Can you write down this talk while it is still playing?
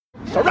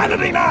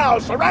Serenity now!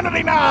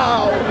 Serenity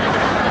now!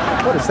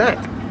 What is that?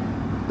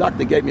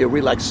 Doctor gave me a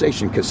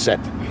relaxation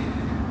cassette.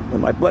 When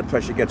my blood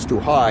pressure gets too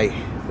high,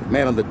 the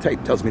man on the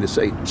tape tells me to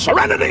say,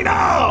 Serenity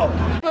now!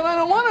 But I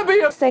don't want to be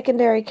a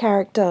secondary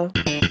character.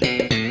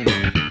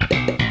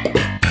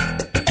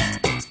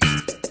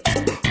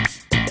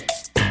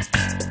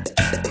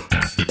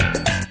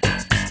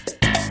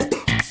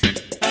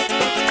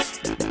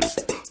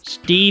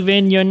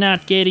 Steven, you're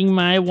not getting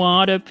my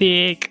water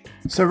pick.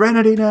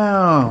 Serenity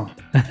now!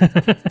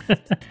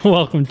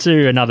 Welcome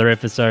to another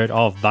episode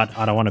of But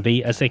I Don't Want to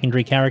Be a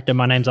Secondary Character.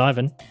 My name's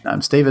Ivan.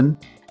 I'm Steven.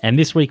 And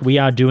this week we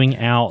are doing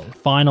our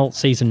final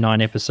Season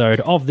 9 episode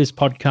of this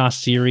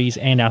podcast series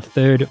and our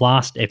third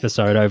last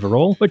episode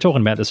overall. We're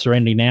talking about the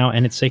Serenity Now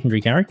and its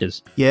secondary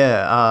characters.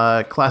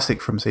 Yeah,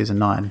 classic from Season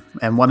 9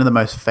 and one of the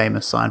most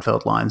famous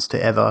Seinfeld lines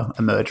to ever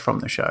emerge from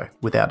the show,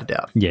 without a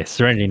doubt. Yes,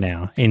 Serenity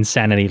Now,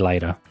 Insanity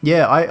Later.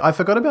 Yeah, I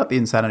forgot about the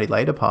Insanity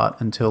Later part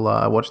until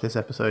I watched this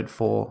episode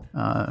for,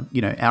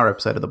 our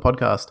episode of the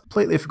podcast.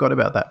 Completely forgot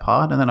about that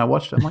part, and then I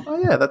watched it. I'm like, oh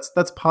yeah,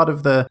 that's part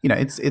of the,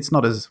 it's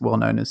not as well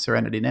known as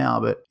Serenity Now,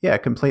 but yeah,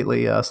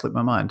 completely slipped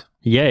my mind.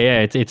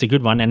 Yeah, it's a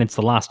good one, and it's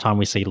the last time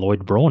we see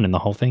Lloyd Braun in the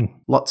whole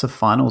thing. Lots of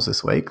finals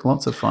this week.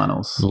 Lots of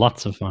finals.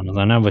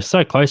 I know, we're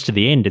so close to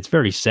the end. It's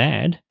very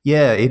sad.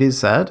 Yeah, it is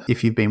sad.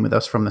 If you've been with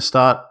us from the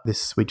start,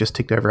 we just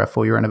ticked over our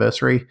 4-year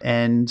anniversary,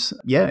 and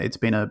yeah, it's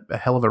been a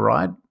hell of a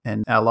ride.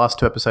 And our last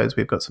 2 episodes,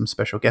 we've got some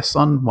special guests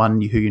on,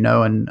 one who you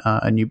know and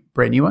a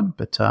brand new one,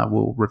 but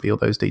we'll reveal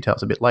those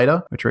details a bit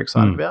later, which we're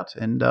excited about.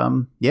 And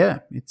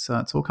it's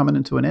all coming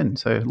into an end.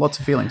 So lots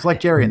of feelings, like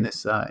Jerry in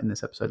this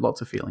episode.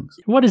 Lots of feelings.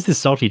 What is this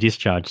salty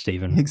discharge,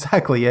 Stephen?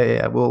 Exactly.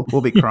 Yeah.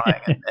 We'll be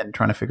crying and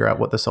trying to figure out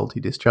what the salty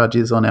discharge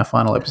is on our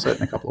final episode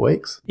in a couple of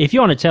weeks. If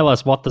you want to tell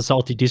us what the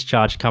salty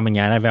discharge coming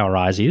out of our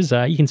eyes is,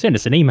 you can send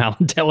us an email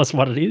and tell us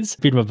what it is.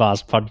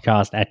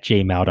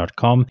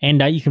 bidwabaspodcast@gmail.com,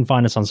 and you can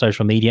find us on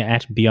social media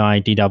at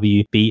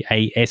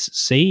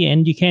BIDWBASC,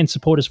 and you can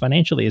support us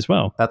financially as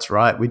well. That's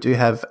right. We do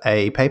have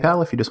a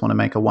PayPal if you just want to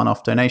make a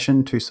one-off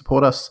donation to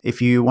support us.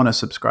 If you want to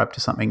subscribe to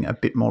something a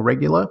bit more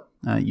regular,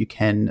 you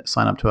can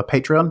sign up to a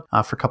Patreon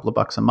for a couple of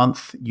bucks a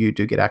month. You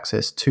do get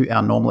access to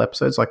our normal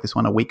episodes like this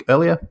one a week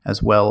earlier,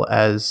 as well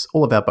as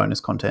all of our bonus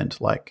content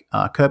like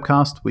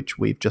Curbcast, which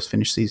we've just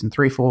finished Season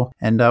 3 for.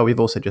 And we've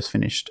also just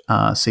finished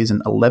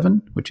Season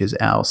 11, which is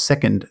our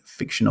second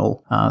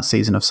fictional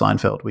season of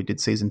Seinfeld. We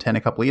did Season 10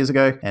 a couple of years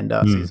ago, and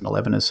Season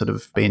 11 has sort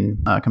of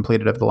been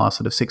completed over the last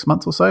sort of 6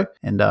 months or so.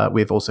 And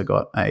we've also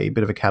got a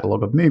bit of a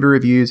catalogue of movie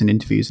reviews and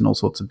interviews and all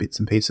sorts of bits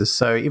and pieces.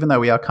 So even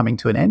though we are coming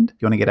to an end,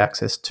 if you want to get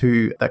access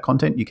to that content,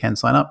 you can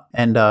sign up,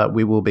 and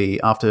we will be,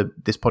 after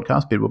this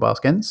podcast,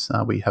 Bidwabask ends,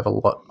 we have a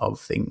lot of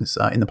things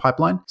in the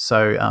pipeline,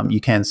 so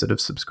you can sort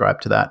of subscribe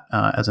to that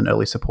as an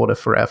early supporter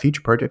for our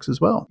future projects as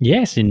well.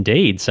 Yes,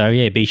 indeed. So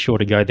yeah, be sure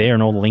to go there,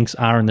 and all the links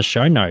are in the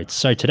show notes.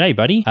 So today,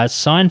 buddy,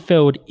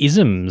 Seinfeld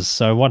isms.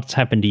 So what's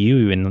happened to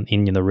you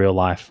in the real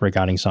life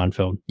regarding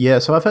Seinfeld? Yeah,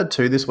 so I've had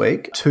 2 this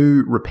week,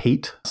 2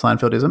 repeat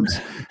Seinfeld isms.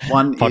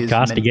 One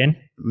podcast again.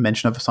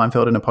 Mention of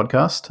Seinfeld in a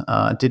podcast.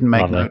 Didn't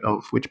make note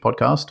of which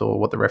podcast or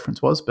what the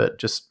reference was, but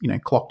just,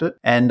 clocked it.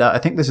 And I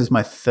think this is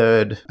my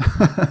 3rd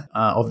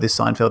of this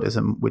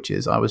Seinfeldism, which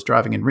is I was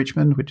driving in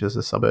Richmond, which is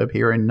a suburb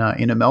here in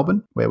inner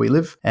Melbourne where we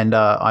live. And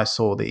I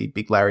saw the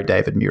big Larry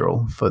David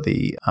mural for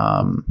the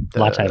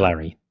Latte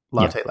Larry.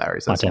 Latte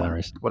Larry's. That's Latte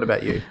Larry's. What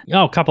about you?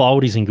 Oh, a couple of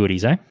oldies and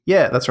goodies, eh?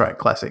 Yeah, that's right.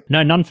 Classic.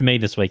 No, none for me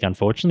this week,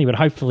 unfortunately, but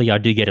hopefully I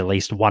do get at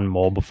least one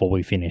more before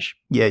we finish.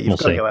 Yeah, you've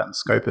got to go out and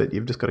scope it.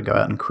 You've just got to go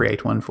out and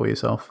create one for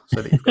yourself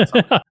so that you've got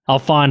something. I'll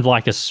find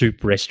like a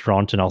soup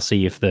restaurant and I'll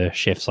see if the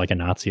chef's like a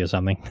Nazi or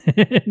something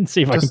and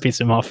see if I can piss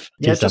him off.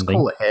 Yeah, just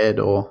call ahead,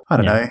 or I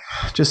don't know,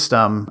 just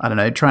try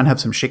and have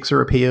some Shiksa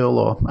appeal,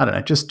 or I don't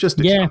know, just do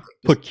something.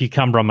 Put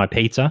cucumber on my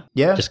pizza.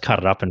 Yeah. Just cut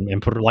it up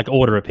and put it, like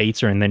order a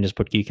pizza and then just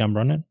put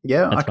cucumber on it.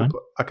 Yeah,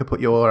 I could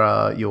put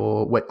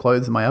your wet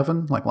clothes in my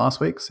oven like last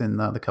week's in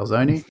the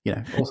calzone.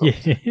 All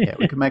sorts. Yeah,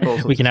 we can make all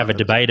sorts. We can have a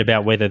debate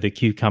about whether the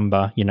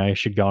cucumber,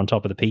 should go on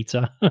top of the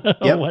pizza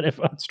or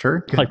whatever. That's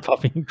true. Like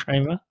Puffy and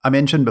Kramer. I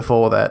mentioned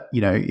before that,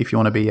 if you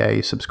want to be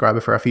a subscriber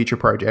for our future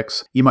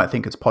projects, you might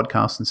think it's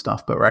podcasts and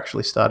stuff, but we're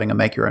actually starting a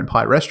make your own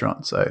pie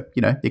restaurant. So,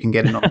 you can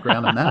get in on the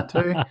ground on that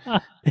too.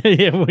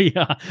 Yeah, we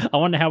are. I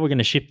wonder how we're going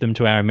to ship them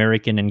to our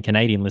American and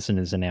Canadian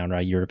listeners and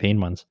our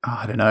European ones. Oh,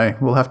 I don't know.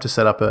 We'll have to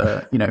set up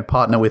a,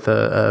 partner with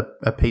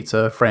a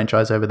pizza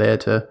franchise over there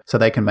so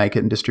they can make it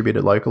and distribute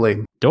it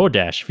locally.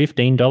 DoorDash,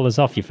 $15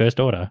 off your first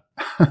order.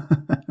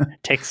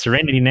 Text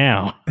Serenity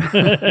now.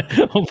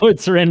 Or put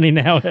Serenity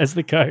now as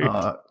the code.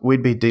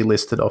 We'd be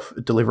delisted off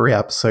delivery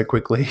apps so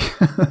quickly.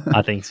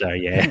 I think so,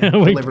 yeah.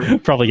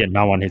 We'd probably get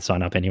no one who'd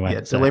sign up anyway.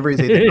 Yeah,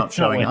 deliveries either not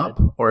showing up,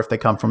 or if they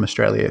come from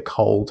Australia,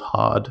 cold,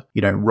 hard,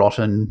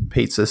 rotten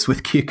pizzas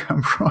with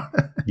cucumber on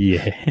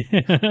Yeah.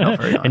 Not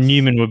very nice. And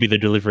Newman would be the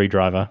delivery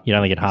driver. You'd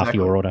only get half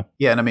Exactly. your order.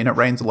 Yeah, and I mean, it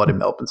rains a lot in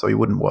Melbourne, so he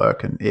wouldn't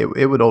work, and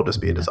it would all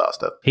just be a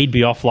disaster. He'd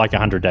be off like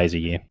 100 days a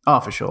year. Oh,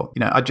 for sure.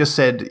 I just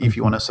said if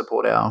you want to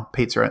support our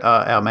pizza,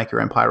 our Make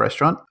Your Own Pie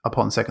restaurant,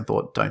 upon second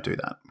thought, don't do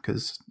that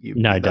because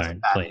No,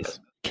 don't, please.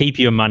 Keep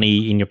your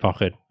money in your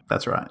pocket.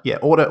 That's right. Yeah,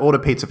 order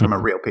pizza from a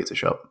real pizza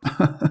shop.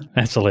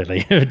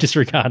 Absolutely.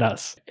 Disregard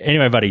us.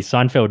 Anyway, buddy,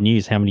 Seinfeld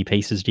news. How many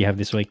pieces do you have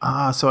this week?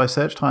 So I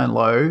searched high and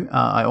low.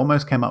 I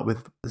almost came up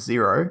with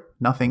 0.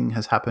 Nothing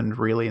has happened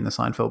really in the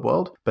Seinfeld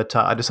world, but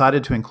I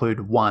decided to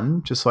include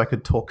 1 just so I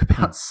could talk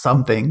about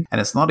something.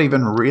 And it's not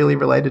even really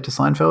related to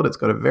Seinfeld. It's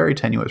got a very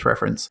tenuous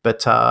reference.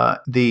 But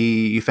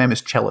the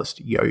famous cellist,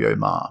 Yo-Yo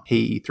Ma,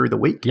 he, through the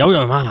week...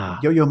 Yo-Yo Ma.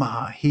 Yo-Yo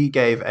Ma. He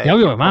gave a...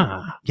 Yo-Yo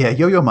Ma. Yeah,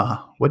 Yo-Yo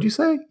Ma. What'd you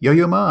say?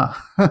 Yo-Yo Ma.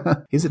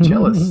 He's a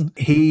cellist.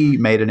 He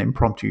made an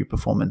impromptu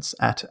performance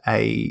at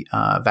a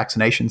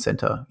vaccination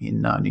center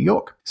in New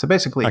York. So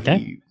basically,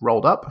 he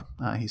rolled up,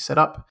 he set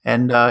up,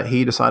 and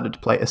he decided to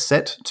play a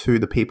set to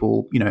the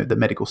people, the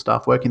medical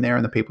staff working there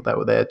and the people that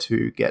were there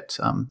to get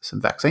some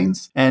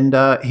vaccines. And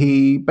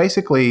he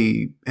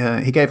basically,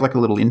 he gave like a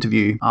little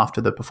interview after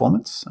the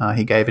performance.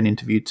 He gave an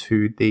interview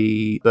to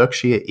the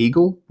Berkshire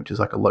Eagle, which is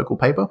like a local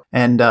paper.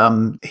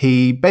 And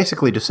he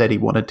basically just said he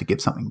wanted to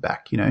give something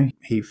back.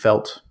 He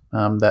felt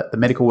that the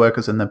medical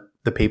workers and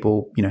the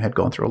people, had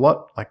gone through a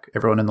lot, like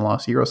everyone in the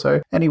last year or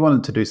so. And he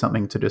wanted to do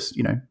something to just,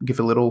 give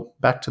a little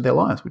back to their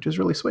lives, which is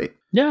really sweet.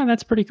 Yeah,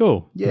 that's pretty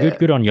cool. Yeah.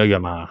 Good on Yo-Yo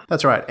Ma.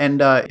 That's right.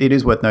 And it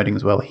is worth noting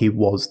as well, he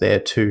was there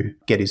to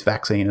get his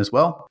vaccine as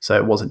well. So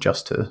it wasn't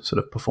just to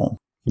sort of perform.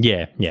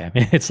 Yeah.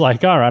 It's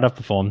like, all right, I've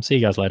performed. See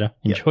you guys later.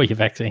 Enjoy your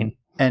vaccine.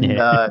 And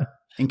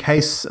in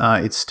case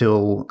it's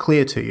still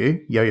clear to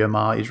you, Yo-Yo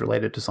Ma is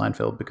related to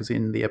Seinfeld because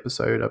in the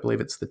episode, I believe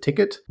it's The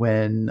Ticket,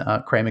 when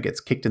Kramer gets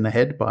kicked in the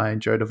head by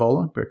Joe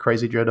Davola,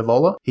 crazy Joe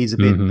Davola, he's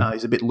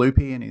a bit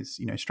loopy and he's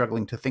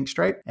struggling to think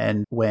straight.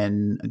 And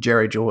when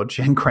Jerry, George,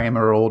 and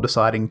Kramer are all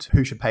deciding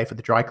who should pay for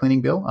the dry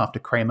cleaning bill after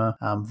Kramer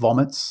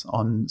vomits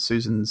on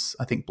Susan's,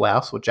 I think,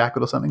 blouse or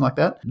jacket or something like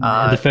that.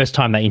 The first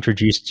time they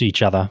introduced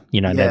each other,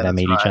 they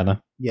meet each other.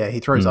 Yeah,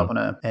 he throws up on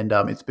her, and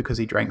it's because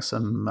he drank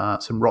some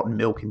rotten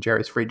milk in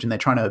Jerry's fridge, and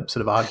they're trying to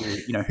sort of argue,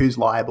 who's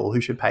liable,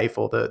 who should pay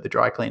for the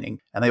dry cleaning,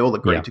 and they all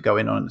agree to go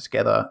in on it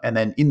together. And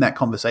then in that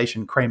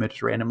conversation, Kramer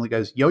just randomly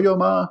goes, Yo-Yo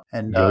Ma,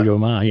 and Yo-Yo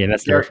Ma, yeah,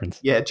 that's the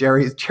reference. Yeah,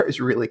 Jerry's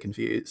really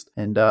confused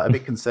and a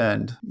bit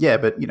concerned. Yeah,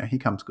 but he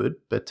comes good.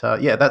 But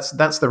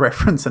that's the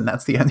reference, and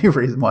that's the only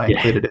reason why I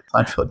included it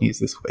in Seinfeld news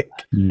this week.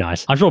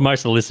 Nice. I'm sure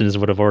most of the listeners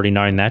would have already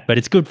known that, but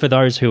it's good for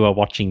those who are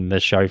watching the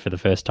show for the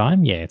first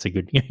time. Yeah, it's a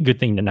good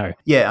thing to know.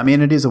 Yeah, I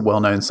mean, it is a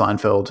well-known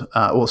Seinfeld,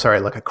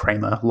 like a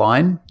Kramer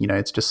line.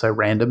 It's just so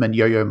random, and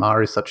Yo-Yo Ma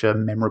is such a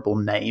memorable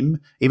name.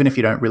 Even if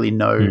you don't really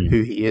know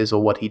who he is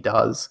or what he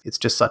does, it's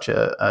just such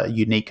a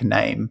unique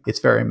name. It's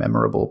very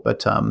memorable,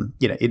 but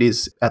it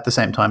is, at the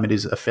same time, it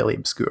is a fairly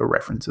obscure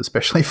reference,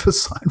 especially for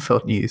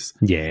Seinfeld news.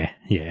 Yeah,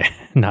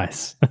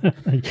 nice.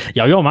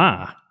 Yo-Yo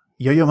Ma.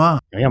 Yo-Yo Ma.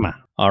 Yo-Yo Ma.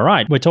 All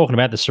right, we're talking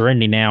about the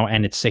Serenity Now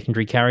and its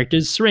secondary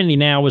characters. Serenity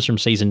Now was from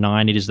season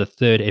 9. It is the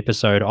 3rd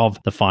episode of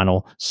the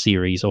final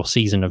series or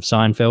season of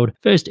Seinfeld.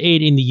 First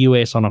aired in the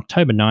US on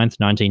October 9th,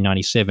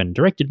 1997,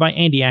 directed by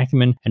Andy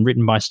Ackerman and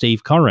written by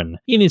Steve Corrin.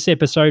 In this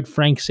episode,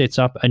 Frank sets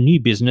up a new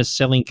business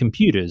selling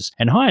computers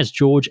and hires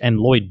George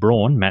and Lloyd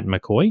Braun, Matt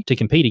McCoy, to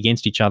compete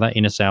against each other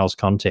in a sales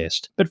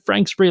contest. But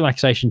Frank's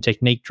relaxation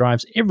technique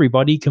drives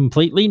everybody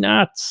completely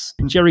nuts.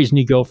 Jerry's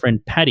new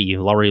girlfriend, Patty,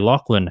 Lori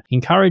Loughlin,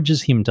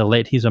 encourages him to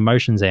let his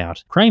emotions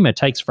out. Kramer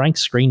takes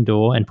Frank's screen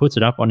door and puts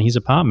it up on his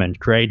apartment,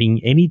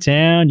 creating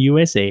Anytown,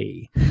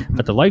 USA.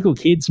 But the local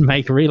kids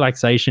make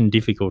relaxation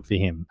difficult for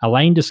him.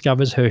 Elaine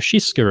discovers her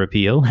Shiska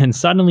appeal, and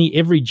suddenly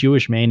every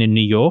Jewish man in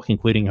New York,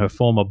 including her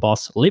former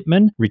boss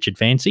Lipman, Richard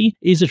Fancy,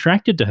 is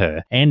attracted to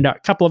her. And a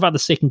couple of other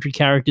secondary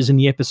characters in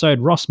the episode.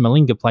 Ross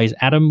Malinga plays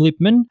Adam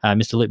Lipman,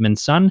 Mr.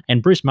 Lipman's son,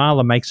 and Bruce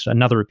Marler makes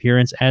another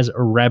appearance as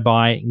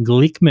Rabbi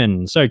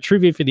Glickman. So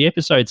trivia for the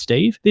episode,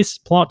 Steve.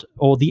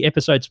 The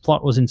episode's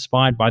plot was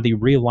inspired by the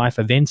real-life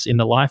events in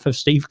the life of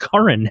Steve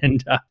Corrin.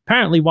 And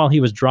apparently while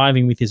he was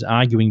driving with his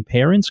arguing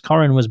parents,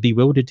 Corrin was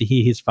bewildered to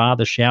hear his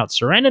father shout,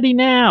 "Serenity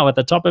Now!" at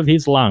the top of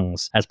his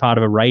lungs. As part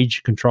of a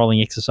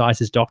rage-controlling exercise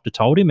his doctor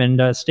told him,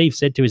 and Steve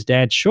said to his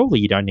dad, "Surely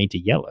you don't need to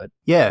yell it."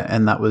 Yeah,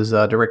 and that was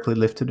directly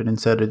lifted and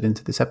inserted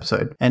into this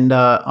episode. And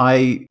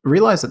I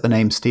realized that the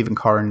name Stephen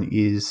Corrin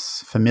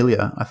is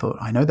familiar. I thought,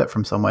 I know that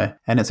from somewhere.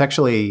 And it's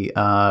actually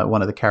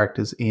one of the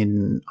characters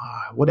in,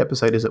 what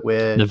episode is it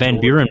where... The Van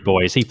Buren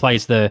Boys. He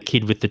plays the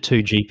kid with the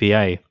 2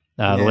 GPA.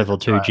 The level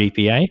 2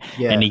 GPA,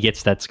 and he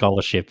gets that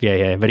scholarship.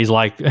 Yeah. But he's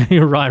like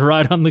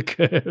right on the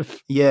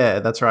curve. Yeah,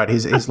 that's right.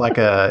 He's like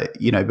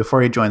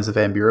before he joins the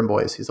Van Buren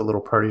Boys, he's a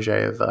little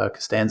protege of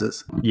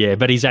Costanza's. Yeah,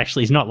 but he's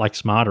not like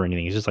smart or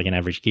anything. He's just like an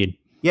average kid.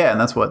 Yeah, and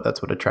that's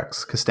what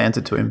attracts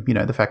Costanza to him.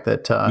 The fact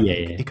that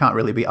he can't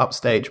really be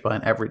upstaged by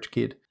an average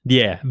kid.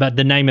 Yeah, but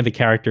the name of the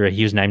character,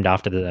 he was named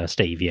after the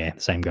Steve. Yeah,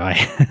 the same guy.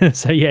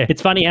 So yeah,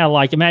 it's funny how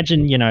like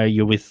imagine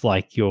you're with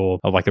like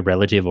like a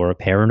relative or a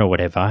parent or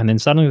whatever, and then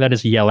suddenly they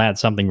just yell out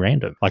something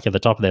random like at the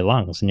top of their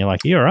lungs, and you're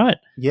like, "You all right?"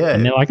 Yeah.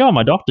 And they're like, "Oh,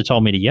 my doctor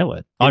told me to yell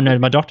it." Oh no,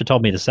 my doctor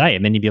told me to say it.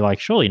 And then you'd be like,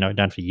 "Surely no,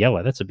 don't for yell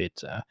it. That's a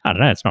bit. I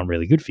don't know. It's not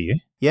really good for you."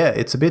 Yeah,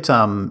 it's a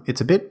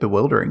bit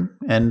bewildering,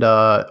 and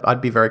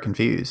I'd be very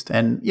confused.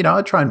 And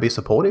I'd try and be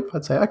supportive.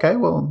 I'd say, okay,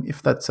 well,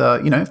 if that's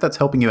if that's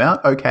helping you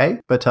out, okay.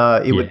 But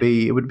it would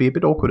be a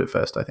bit awkward at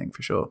first, I think,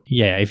 for sure.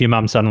 Yeah, if your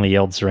mum suddenly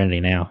yelled "Serenity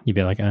Now," you'd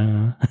be like,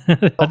 I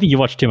think you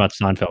watch too much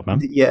Seinfeld, Mum.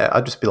 Yeah,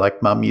 I'd just be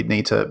like, Mum, you'd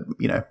need to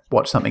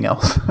watch something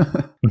else.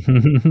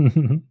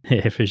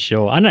 Yeah, for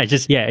sure. I know.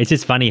 It's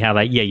just funny how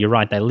you're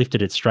right. They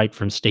lifted it straight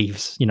from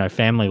Steve's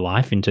family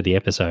life into the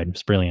episode.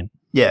 It's brilliant.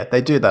 Yeah,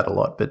 they do that a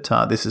lot, but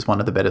this is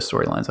one of the better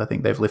storylines I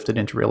think they've lifted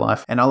into real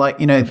life. And I like,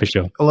 for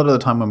sure. A lot of the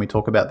time when we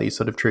talk about these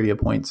sort of trivia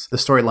points, the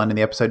storyline in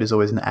the episode is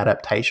always an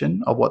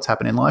adaptation of what's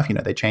happened in life.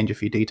 They change a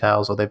few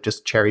details or they've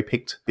just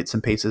cherry-picked bits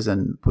and pieces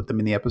and put them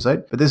in the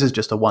episode. But this is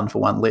just a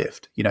one-for-one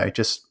lift.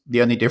 Just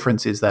the only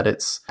difference is that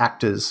it's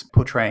actors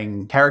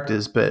portraying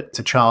characters, but it's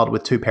a child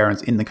with two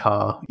parents in the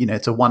car.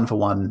 It's a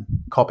one-for-one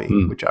copy,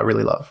 which I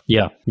really love.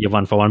 Yeah, you're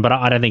one for one. But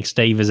I don't think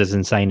Steve is as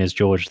insane as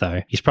George,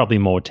 though. He's probably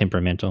more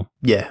temperamental.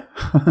 Yeah.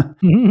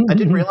 I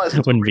didn't realize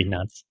it wouldn't be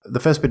nuts. The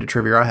first bit of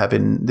trivia I have,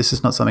 and this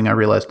is not something I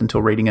realized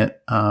until reading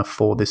it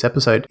for this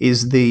episode,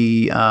 is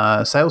the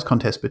sales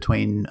contest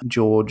between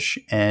George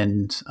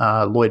and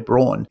Lloyd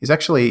Braun is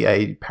actually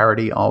a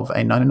parody of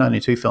a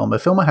 1992 film, a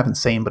film I haven't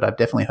seen but I've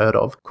definitely heard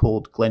of,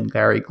 called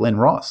Glengarry Glen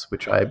Ross,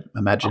 which I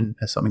imagine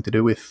has something to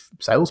do with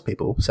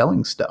salespeople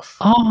selling stuff.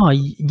 Oh,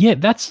 yeah,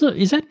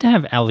 is that to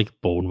have Alec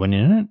Baldwin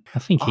in it? I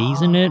think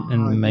he's in it,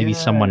 and maybe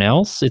someone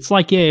else. It's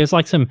like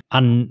some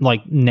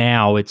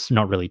now it's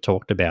not really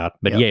talked about,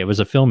 but it was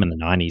a film in the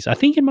 90s. I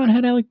think it might have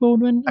had Alec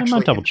Baldwin. Actually, I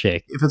might double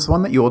check. If it's the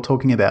one that you're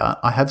talking about,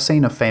 I have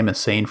seen a famous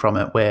scene from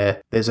it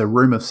where there's a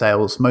room of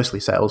mostly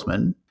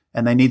salesmen,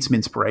 and they need some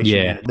inspiration.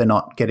 Yeah. They're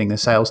not getting their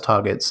sales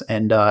targets,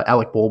 and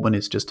Alec Baldwin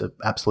is just an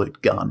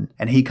absolute gun,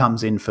 and he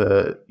comes in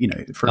for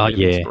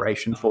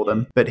inspiration for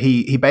them. But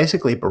he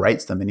basically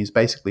berates them, and he's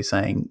basically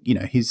saying,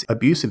 he's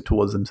abusive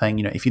towards them, saying,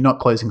 if you're not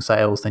closing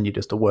sales, then you're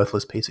just a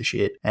worthless piece of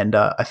shit. And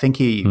I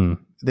think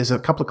there's a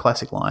couple of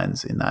classic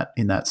lines in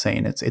that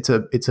scene. It's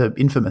a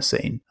infamous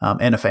scene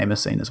and a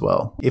famous scene as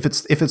well. If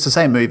it's the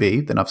same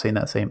movie, then I've seen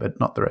that scene, but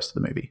not the rest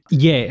of the movie.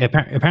 Yeah,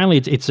 apparently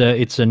it's a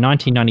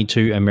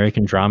 1992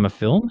 American drama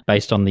film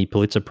based on the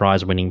Pulitzer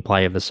Prize winning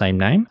play of the same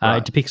name. Right.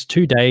 It depicts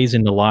 2 days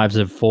in the lives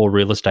of 4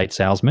 real estate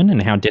salesmen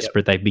and how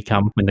desperate they've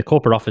become when the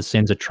corporate office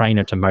sends a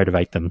trainer to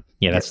motivate them.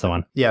 Yeah, that's the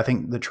one. Yeah, I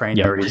think the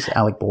trainer is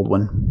Alec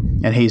Baldwin,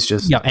 and he's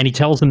just and he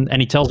tells them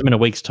in a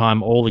week's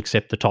time all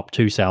except the top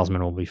 2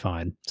 salesmen will be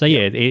fired. So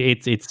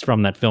it's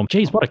from that film.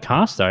 Geez, what a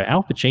cast though.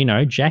 Al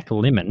Pacino, Jack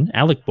Lemmon,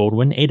 Alec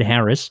Baldwin, Ed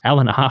Harris,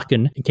 Alan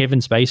Arkin, Kevin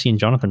Spacey, and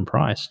Jonathan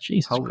Pryce.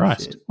 Jesus Holy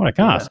Christ. Shit. What a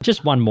cast. Yeah.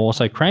 Just one more.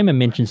 So Kramer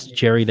mentions to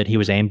Jerry that he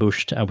was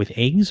ambushed with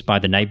eggs by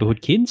the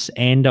neighborhood kids,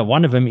 and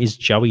one of them is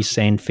Joey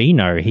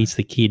Sanfino. He's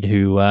the kid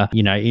who, a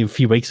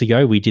few weeks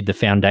ago we did The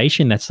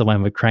Foundation. That's the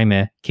one where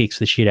Kramer kicks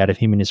the shit out of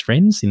him and his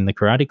friends in the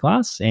karate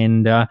class,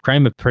 and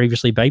Kramer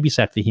previously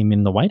babysat for him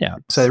in The Wait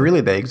Out. So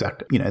really they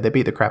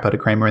beat the crap out of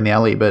Kramer in the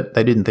alley, but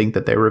they didn't think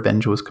that their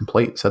revenge was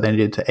complete, so they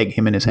needed to egg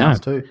him in his house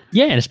too.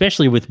 Yeah, and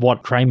especially with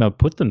what Kramer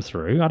put them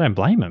through, I don't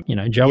blame him.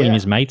 Joey and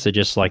his mates are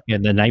just like,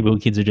 the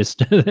neighborhood kids are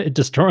just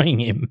destroying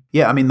him.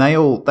 Yeah, I mean, they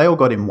all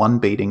got in one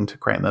beating to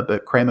Kramer,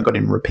 but Kramer got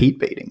in repeat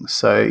beatings.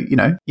 So,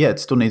 it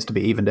still needs to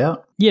be evened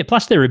out. Yeah,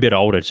 plus they're a bit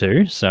older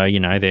too. So,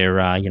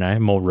 they're,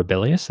 more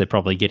rebellious. They're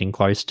probably getting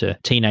close to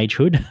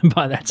teenagehood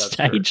by That's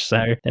stage. True.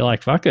 So they're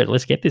like, fuck it,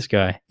 let's get this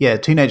guy. Yeah,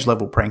 teenage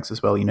level pranks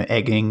as well,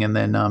 egging and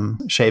then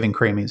shaving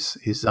cream his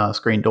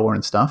screen door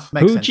and stuff.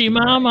 Hoochie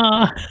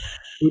mama.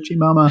 Hoochie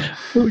mama.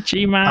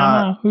 Hoochie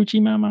mama.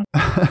 Hoochie mama.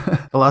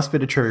 The last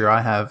bit of trivia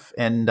I have,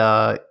 and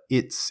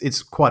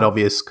it's quite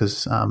obvious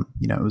because,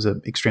 it was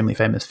an extremely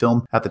famous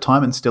film at the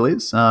time and still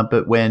is.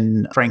 But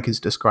when Frank is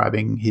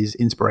describing his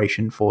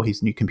inspiration for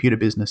his new computer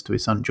business to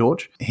his son,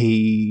 George,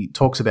 he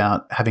talks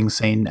about having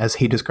seen, as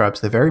he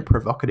describes, the very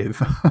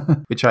provocative,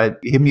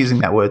 him using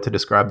that word to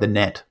describe The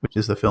Net, which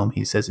is the film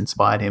he says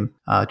inspired him,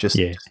 just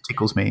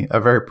tickles me. A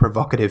very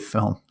provocative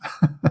film.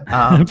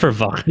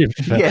 Provocative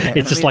film. Yeah,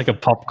 it's just like a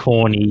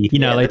popcorny,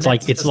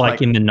 it's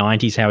like in the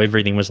 90s how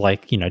everything was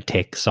like,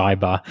 tech,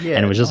 cyber,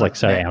 and it was just like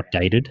so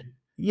outdated.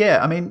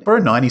 Yeah, I mean, for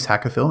a 90s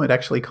hacker film, it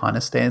actually kind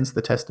of stands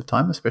the test of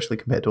time, especially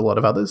compared to a lot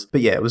of others.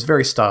 But yeah, it was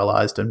very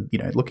stylized and,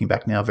 looking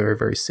back now, very,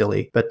 very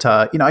silly. But,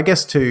 I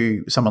guess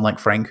to someone like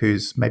Frank,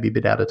 who's maybe a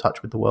bit out of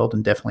touch with the world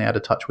and definitely out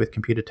of touch with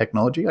computer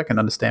technology, I can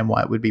understand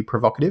why it would be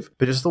provocative.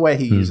 But just the way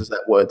he uses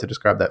that word to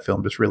describe that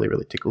film just really,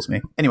 really tickles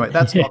me. Anyway,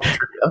 that's not the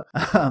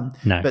trivia.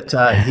 No. But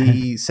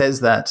he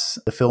says that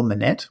the film The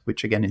Net,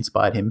 which again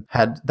inspired him,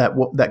 had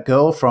that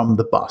girl from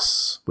The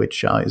Bus,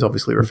 which is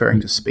obviously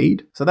referring to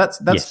Speed. So that's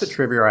the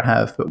trivia I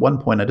have. But one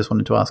point I just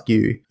wanted to ask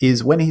you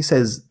is when he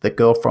says the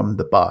girl from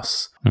the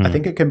bus, I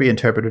think it can be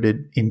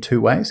interpreted in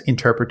two ways.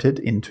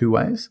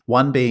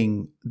 One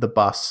being the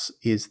bus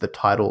is the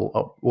title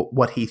of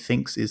what he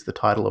thinks is the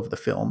title of the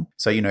film.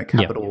 So,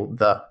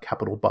 the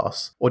capital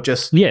bus, or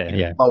just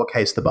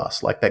lowercase the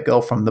bus, like that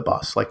girl from the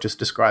bus, like just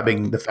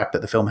describing the fact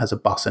that the film has a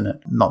bus in it,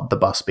 not the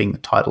bus being the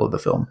title of the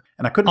film.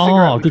 And I couldn't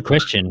figure out. Oh, good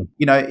question.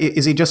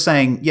 Is he just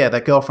saying,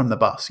 that girl from the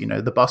bus,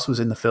 the bus was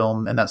in the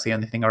film and that's the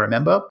only thing I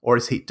remember? Or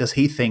does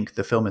he think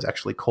the film is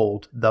actually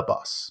called The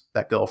Bus,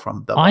 that girl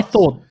from The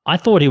Bus? I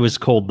thought it was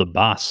called The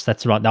Bus.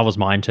 That's right. That was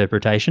my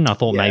interpretation. I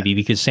thought maybe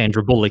because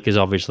Sandra Bullock is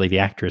obviously the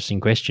actress in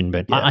question,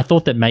 but I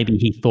thought that maybe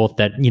he thought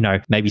that,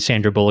 maybe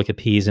Sandra Bullock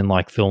appears in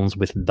like films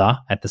with the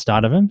at the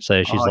start of them.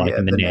 So she's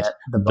in the net,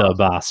 the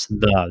bus,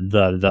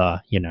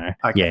 the,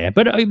 Okay. Yeah.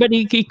 But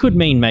it could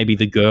mean maybe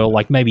the girl,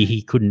 like maybe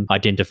he couldn't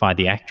identify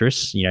the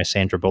actress,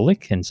 Sandra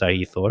Bullock. And so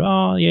he thought,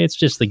 it's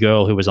just the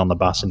girl who was on the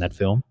bus in that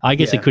film. I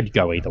guess it could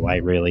go either way,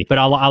 really. But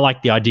I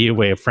like the idea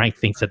where Frank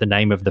thinks that the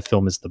name of the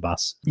film is The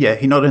Bus. Yeah,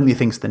 he not only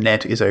thinks The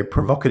Net is a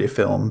provocative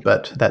film,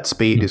 but that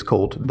Speed is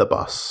called The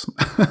Bus.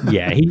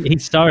 Yeah,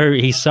 he's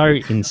so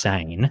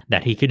insane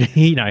that he could,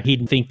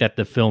 he'd think that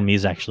the film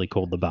is actually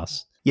called The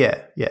Bus.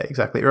 Yeah,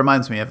 exactly. It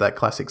reminds me of that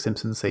classic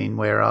Simpsons scene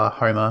where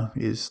Homer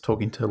is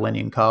talking to Lenny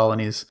and Carl,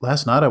 and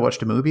last night I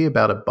watched a movie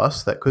about a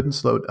bus that couldn't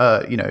slow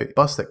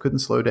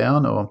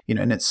down, or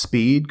and its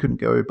speed couldn't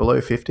go below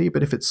 50,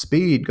 but if its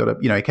speed got up,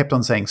 he kept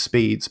on saying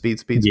speed.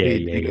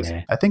 He goes,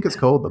 I think it's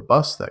called The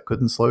Bus That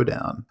Couldn't Slow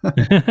Down.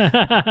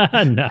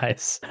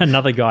 Nice.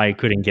 Another guy who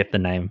couldn't get the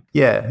name.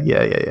 Yeah.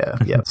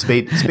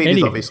 Speed anyway.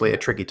 Is obviously a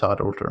tricky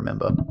title to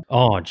remember.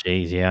 Oh,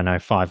 geez, yeah, I know.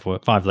 5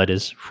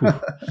 letters.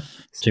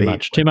 Too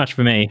much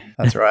for me.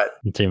 That's right.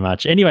 Too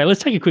much. Anyway,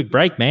 let's take a quick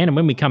break, man. And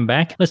when we come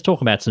back, let's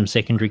talk about some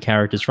secondary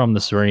characters from the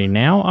Serenity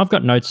Now. I've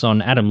got notes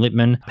on Adam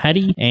Lippman,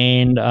 Paddy,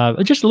 and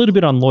just a little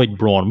bit on Lloyd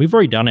Braun. We've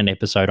already done an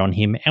episode on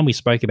him, and we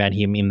spoke about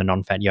him in the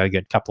Non-Fat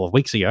Yogurt a couple of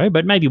weeks ago,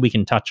 but maybe we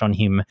can touch on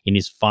him in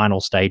his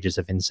final stages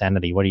of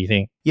insanity. What do you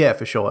think? Yeah,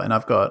 for sure. And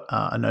I've got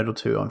a note or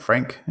two on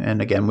Frank.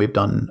 And again, we've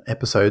done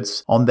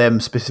episodes on them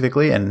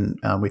specifically, and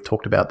we've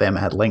talked about them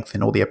at length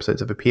in all the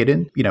episodes I've appeared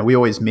in. We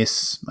always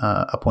miss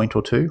a point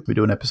or two. We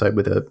do an episode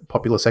with a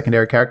popular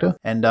secondary character,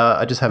 and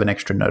I just have an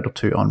extra note or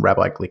two on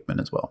Rabbi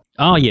Glickman as well.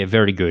 Oh yeah,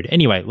 very good.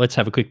 Anyway, let's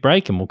have a quick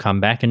break and we'll come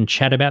back and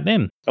chat about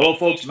them. Hello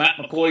folks, Matt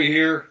McCoy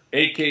here,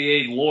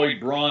 aka Lloyd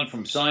Braun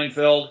from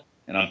Seinfeld,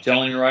 and I'm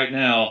telling you right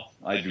now,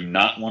 I do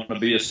not want to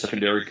be a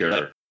secondary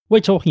character. We're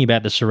talking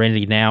about the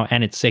Serenity Now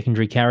and its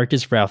secondary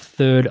characters for our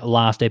third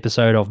last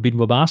episode of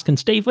Bidwabask. And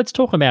Steve, let's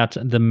talk about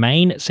the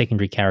main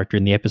secondary character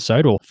in the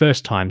episode, or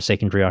first time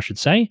secondary, I should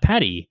say,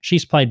 Paddy.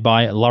 She's played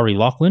by Lori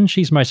Loughlin.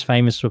 She's most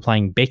famous for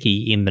playing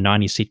Becky in the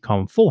 90s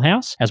sitcom Full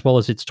House, as well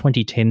as its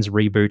 2010s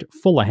reboot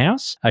Fuller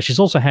House. She's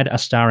also had a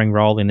starring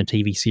role in the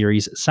TV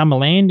series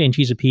Summerland, and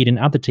she's appeared in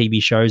other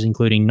TV shows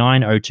including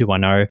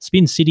 90210,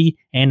 Spin City,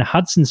 and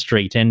Hudson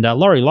Street. And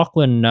Lori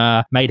Loughlin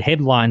made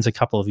headlines a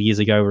couple of years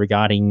ago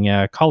regarding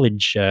college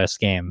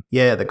scam.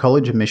 Yeah, the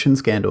college admission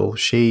scandal.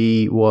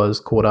 She was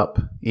caught up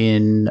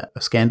in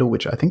a scandal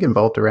which I think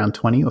involved around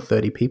 20 or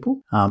 30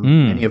 people,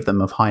 many of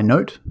them of high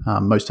note,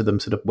 most of them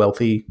sort of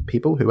wealthy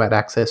people who had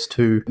access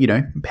to,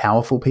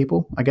 powerful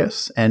people, I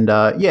guess. And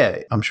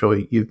I'm sure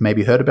you've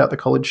maybe heard about the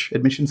college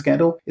admission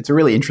scandal. It's a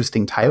really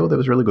interesting tale. There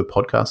was a really good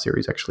podcast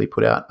series actually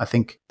put out. I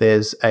think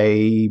there's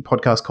a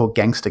podcast called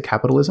Gangster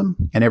Capitalism,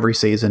 and every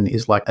season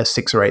is like a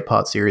 6 or 8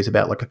 part series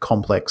about like a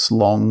complex,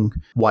 long,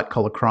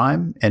 white-collar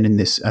crime. And in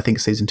this, I think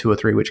season 2 or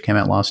 3, which came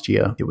out last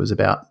year, it was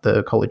about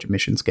the college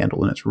admission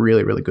scandal, and it's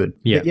really, really good.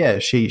 Yeah. But yeah,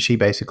 she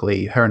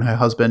basically, her and her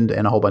husband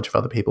and a whole bunch of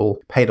other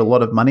people paid a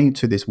lot of money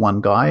to this one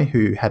guy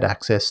who had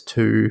access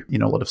to, a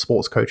lot of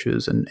sports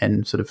coaches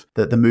and sort of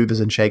the movers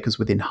and shakers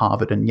within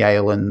Harvard and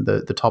Yale and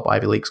the top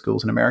Ivy League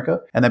schools in America.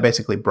 And they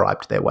basically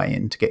bribed their way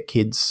in to get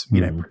kids,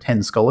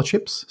 pretend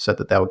scholarships so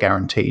that they were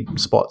guaranteed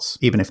spots,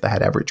 even if they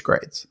had average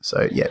grades.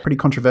 So yeah, pretty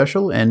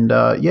controversial. And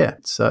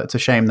it's a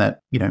shame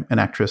that, an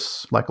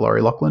actress like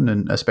Lori Loughlin,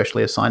 and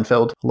especially a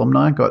Seinfeld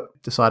alumni,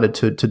 decided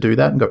to do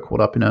that and got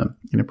caught up in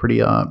a pretty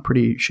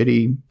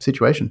shitty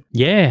situation.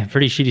 Yeah,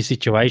 pretty shitty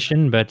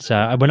situation. But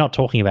we're not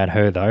talking about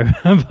her though.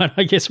 But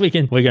I guess we're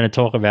going to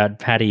talk about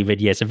Paddy. But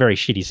yes, a very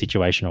shitty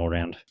situation all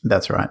around.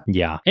 That's right.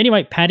 Yeah.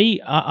 Anyway,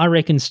 Paddy, I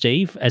reckon,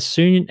 Steve, as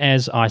soon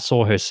as I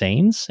saw her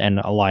scenes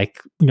and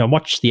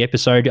watched the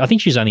episode, I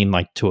think she's only in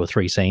like 2 or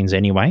 3 scenes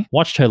anyway.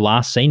 Watched her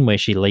last scene where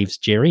she leaves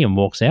Jerry and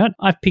walks out.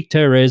 I've picked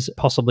her as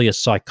possibly a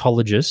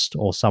psychologist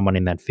or someone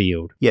in that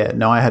field. Yeah,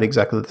 no, I had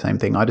exactly the same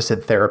thing. I just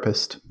said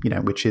therapist,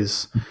 which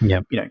is,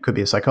 could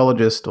be a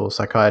psychologist or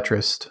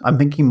psychiatrist. I'm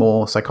thinking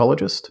more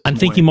psychologist. I'm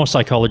thinking more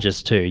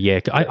psychologist too, yeah.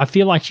 I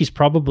feel like she's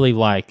probably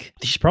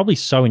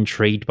so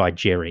intrigued by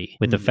Jerry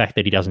with the fact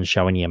that he doesn't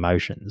show any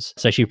emotions.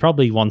 So she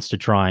probably wants to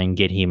try and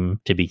get him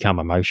to become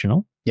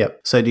emotional.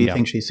 Yep. So do you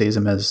think she sees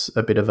him as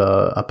a bit of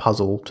a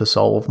puzzle to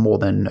solve more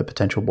than a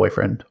potential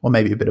boyfriend, or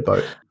maybe a bit of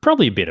both?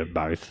 Probably a bit of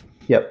both.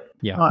 Yep.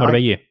 Yeah. What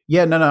about you?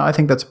 Yeah, no, I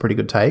think that's a pretty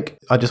good take.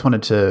 I just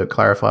wanted to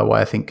clarify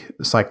why I think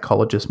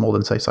psychologist more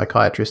than, say,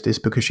 psychiatrist is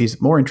because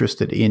she's more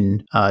interested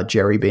in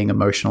Jerry being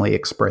emotionally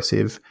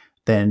expressive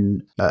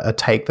than a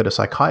take that a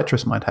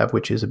psychiatrist might have,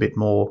 which is a bit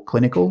more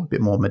clinical, a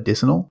bit more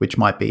medicinal, which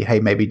might be,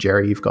 hey, maybe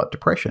Jerry, you've got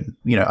depression.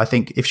 I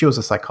think if she was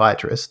a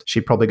psychiatrist,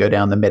 she'd probably go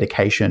down the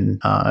medication,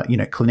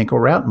 clinical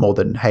route more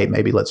than, hey,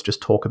 maybe let's just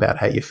talk about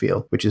how you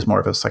feel, which is more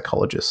of a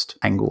psychologist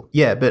angle.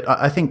 Yeah, but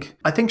I think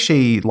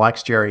she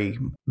likes Jerry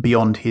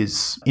beyond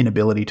his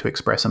inability to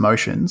express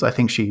emotions. I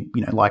think she,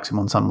 likes him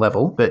on some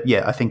level. But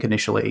yeah, I think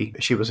initially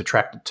she was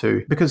attracted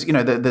to, because,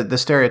 the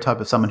stereotype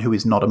of someone who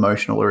is not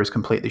emotional or is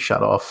completely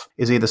shut off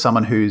is either someone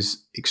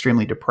who's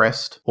extremely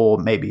depressed or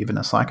maybe even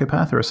a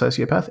psychopath or a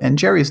sociopath. And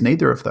Jerry's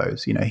neither of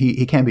those.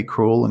 He can be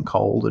cruel and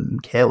cold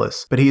and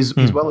careless, but he's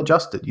well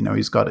adjusted.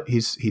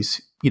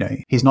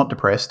 He's not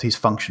depressed. He's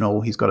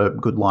functional. He's got a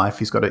good life.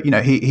 He's got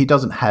he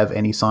doesn't have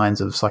any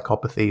signs of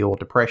psychopathy or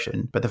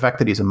depression. But the fact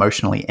that he's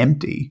emotionally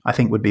empty, I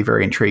think would be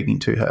very intriguing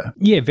to her.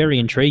 Yeah, very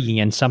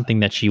intriguing, and something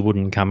that she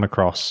wouldn't come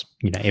across,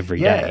 every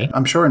day.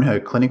 I'm sure in her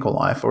clinical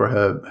life or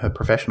her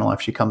professional life,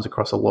 she comes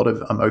across a lot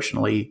of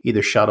emotionally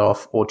either shut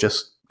off or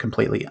just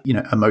completely,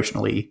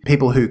 emotionally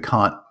people who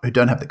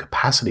don't have the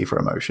capacity for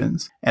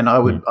emotions. And I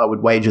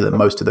would wager that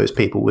most of those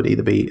people would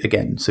either be,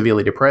 again,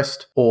 severely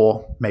depressed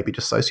or maybe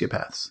just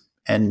sociopaths.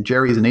 And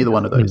Jerry is neither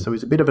one of those. So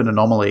he's a bit of an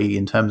anomaly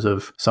in terms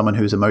of someone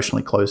who's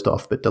emotionally closed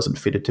off but doesn't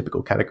fit a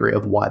typical category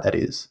of why that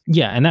is.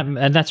 Yeah, and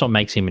that's what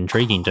makes him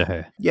intriguing to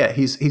her. Yeah,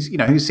 he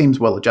seems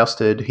well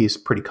adjusted. He's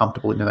pretty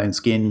comfortable in his own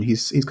skin.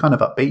 He's kind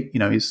of upbeat.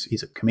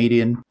 He's a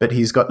comedian, but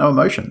he's got no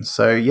emotions.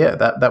 So yeah,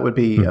 that would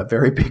be a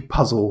very big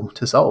puzzle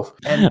to solve.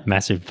 And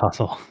massive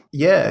puzzle.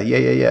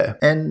 Yeah.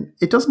 And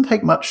it doesn't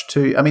take much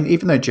to,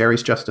 even though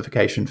Jerry's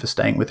justification for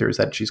staying with her is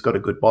that she's got a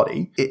good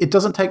body, it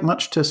doesn't take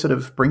much to sort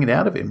of bring it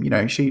out of him.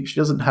 She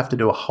doesn't have to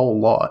do a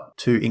whole lot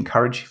to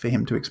encourage for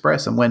him to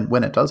express. And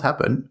when it does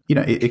happen,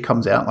 it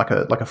comes out like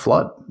a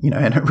flood,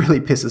 and it really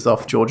pisses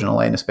off George and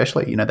Elaine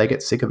especially. They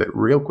get sick of it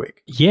real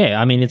quick.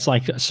 Yeah, it's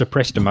like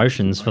suppressed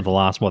emotions for the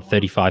last,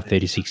 35,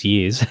 36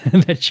 years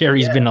that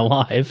Jerry's been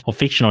alive, or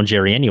fictional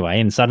Jerry anyway.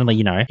 And suddenly,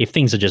 if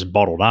things are just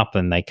bottled up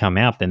and they come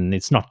out, then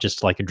it's not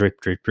just like a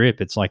drip, drip,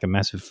 drip. It's like a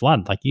massive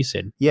flood, like you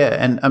said. Yeah,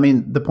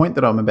 and the point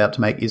that I'm about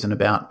to make isn't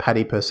about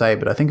Paddy per se,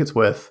 but I think it's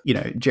worth,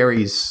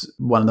 Jerry's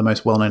one of the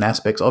most well-known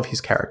aspects of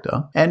his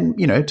character, and,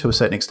 to a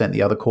certain extent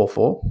the other core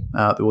four,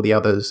 or the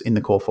others in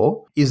the core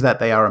four, is that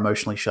they are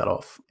emotionally shut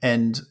off.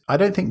 And I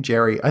think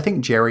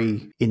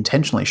Jerry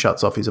intentionally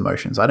shuts off his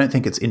emotions. I don't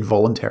think it's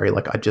involuntary,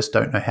 like I just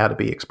don't know how to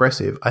be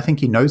expressive. I think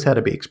he knows how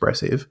to be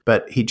expressive,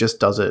 but he just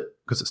does it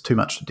because it's too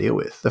much to deal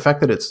with. The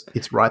fact that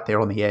it's right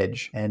there on the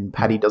edge and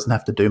Paddy doesn't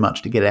have to do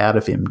much to get it out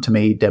of him, to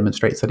me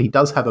demonstrates that he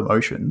does have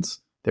emotions.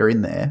 They're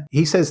in there.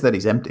 He says that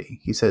he's empty.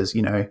 He says,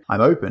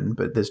 I'm open,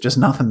 but there's just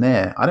nothing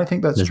there. I don't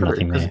think that's true.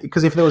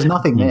 Because if there was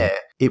nothing there,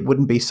 it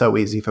wouldn't be so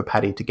easy for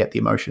Paddy to get the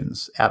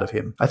emotions out of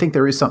him. I think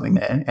there is something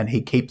there, and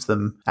he keeps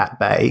them at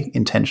bay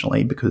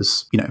intentionally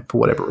because, for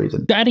whatever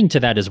reason. Adding to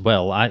that as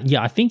well,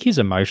 I think his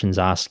emotions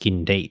are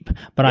skin deep.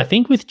 But I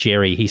think with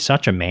Jerry, he's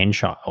such a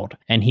man-child,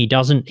 and he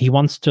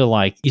wants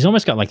to he's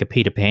almost got like a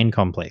Peter Pan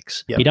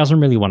complex. Yep. He doesn't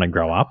really want to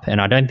grow up, and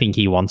I don't think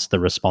he wants the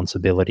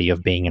responsibility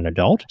of being an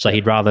adult. So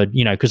he'd rather,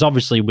 because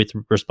obviously with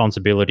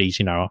responsibilities,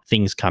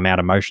 things come out,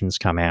 emotions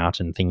come out,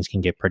 and things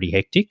can get pretty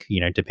hectic,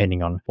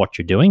 depending on what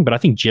you're doing. But I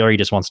think Jerry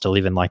just wants to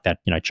live in like that,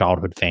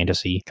 childhood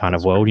fantasy kind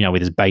of world,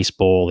 with his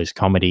baseball, his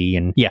comedy.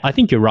 And yeah, I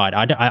think you're right.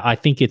 I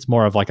think it's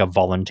more of like a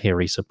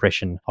voluntary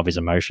suppression of his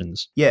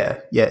emotions. Yeah.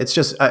 It's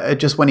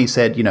just when he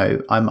said,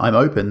 I'm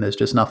open, there's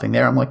just nothing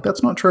there. I'm like,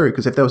 that's not true.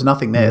 Because if there was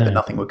nothing there, then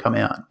nothing would come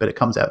out. But it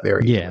comes out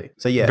very easily.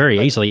 So yeah. Very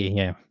easily,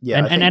 yeah.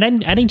 Yeah.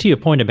 And adding to your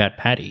point about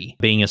Paddy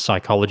being a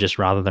psychologist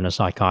rather than a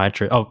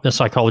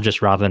psychiatrist,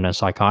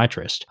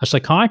 a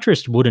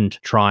psychiatrist wouldn't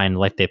try and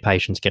let their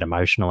patients get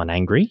emotional and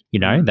angry.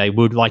 They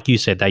would, like you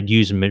said, they'd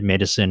use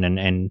medicine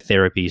and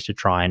therapies to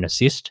try and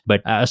assist.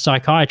 But a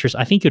psychiatrist,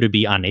 I think it would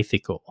be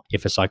unethical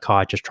if a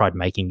psychiatrist tried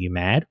making you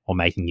mad or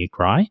making you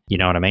cry. You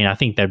know what I mean? I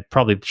think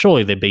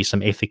surely there'd be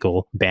some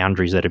ethical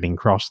boundaries that have been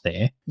crossed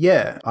there.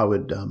 Yeah, I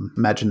would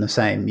imagine the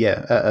same.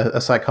 Yeah,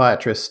 a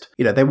psychiatrist,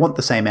 they want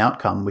the same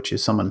outcome, which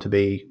is someone to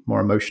be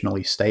more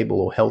emotionally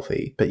stable or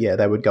healthy. But yeah,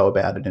 they would go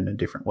about it in a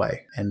different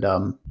way. And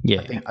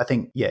I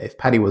think if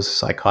Paddy was a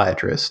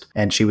psychiatrist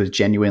and she was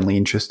genuinely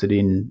interested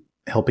in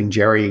helping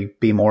Jerry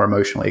be more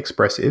emotionally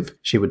expressive,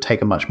 she would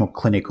take a much more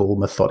clinical,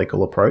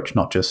 methodical approach,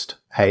 not just,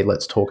 hey,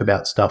 let's talk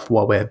about stuff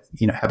while we're,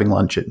 having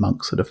lunch at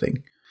Monk sort of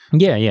thing.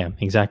 Yeah,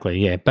 exactly.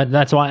 Yeah. But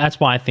that's why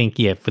I think,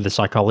 for the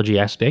psychology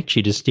aspect,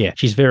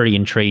 she's very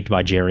intrigued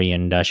by Jerry,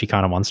 and she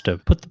kind of wants to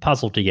put the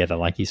puzzle together,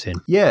 like you said.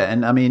 Yeah.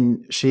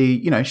 And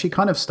she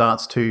kind of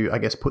starts to, I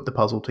guess, put the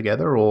puzzle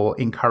together or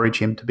encourage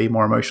him to be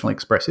more emotionally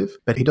expressive,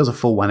 but he does a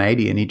full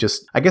 180, and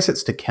I guess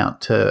it's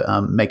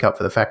to make up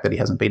for the fact that he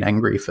hasn't been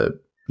angry for,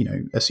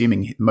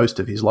 assuming most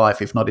of his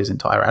life, if not his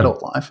entire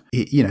adult life.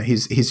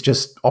 He's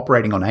just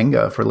operating on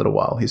anger for a little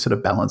while. He's sort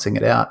of balancing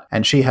it out.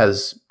 And she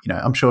has,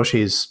 I'm sure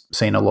she's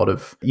seen a lot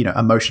of,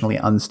 emotionally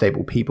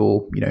unstable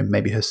people.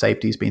 Maybe her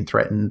safety's been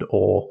threatened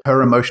or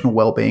her emotional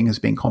well-being has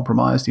been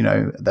compromised.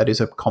 That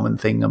is a common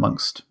thing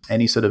amongst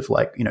any sort of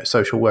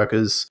social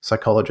workers,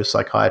 psychologists,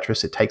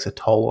 psychiatrists. It takes a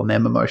toll on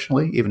them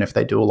emotionally. Even if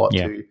they do a lot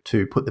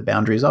to put the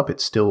boundaries up,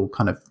 it still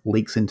kind of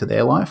leaks into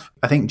their life.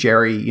 I think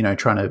Jerry,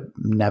 trying to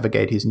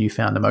navigate his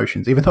newfound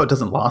emotions, even though it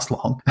doesn't last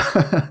long,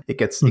 it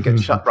gets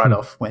shut right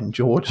off when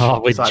George. Oh,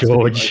 with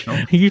George,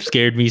 you've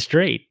scared me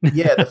straight.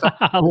 Yeah,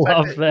 I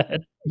love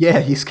that. Yeah,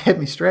 you scared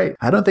me straight.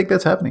 I don't think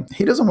that's happening.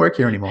 He doesn't work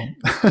here anymore.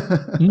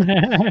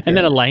 And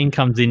then Elaine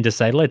comes in to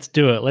say, let's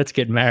do it. Let's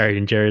get married.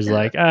 And Jerry's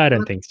like, I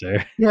don't think so.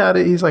 Yeah,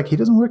 he's like, he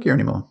doesn't work here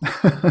anymore.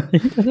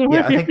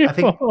 I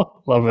think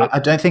love it. I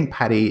don't think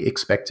Patty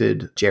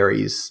expected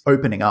Jerry's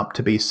opening up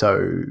to be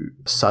so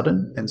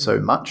sudden and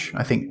so much.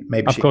 I think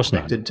maybe she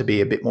expected to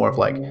be a bit more of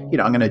like, I'm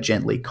going to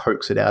gently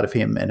coax it out of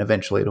him and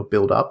eventually it'll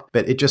build up.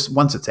 But it just,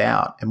 once it's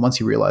out and once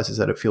he realizes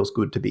that it feels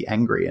good to be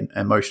angry and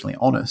emotionally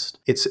honest,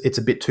 it's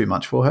a bit too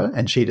much for her,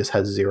 and she just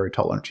has zero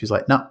tolerance. She's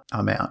like, no,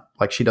 I'm out.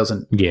 Like she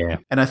doesn't. Yeah.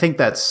 And I think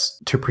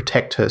that's to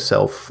protect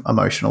herself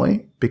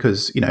emotionally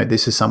because,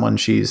 this is someone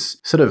she's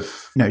sort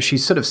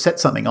of set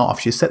something off.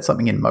 She's set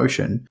something in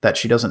motion that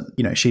she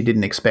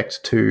didn't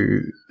expect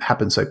to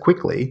happen so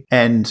quickly.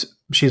 And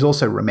she's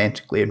also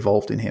romantically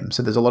involved in him.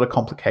 So there's a lot of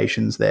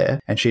complications there.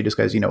 And she just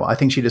goes, I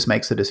think she just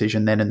makes the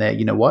decision then and there,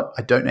 you know what?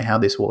 I don't know how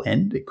this will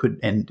end. It could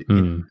end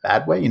in a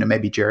bad way.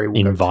 Maybe Jerry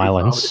will go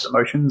violence. Too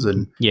far with his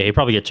emotions he'll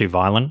probably get too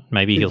violent.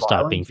 Maybe he'll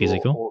start being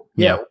physical.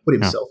 Or put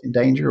himself in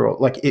danger or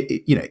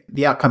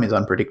the outcome is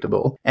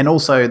unpredictable. And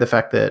also the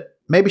fact that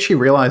maybe she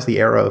realized the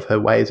error of her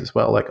ways as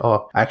well. Like, I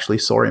actually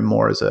saw him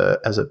more as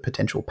a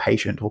potential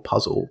patient or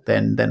puzzle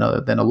than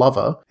a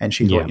lover. And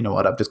she thought, you know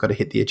what, I've just got to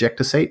hit the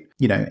ejector seat,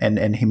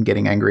 and him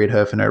getting angry at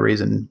her for no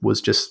reason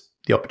was just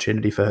the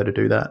opportunity for her to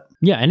do that.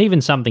 Yeah, and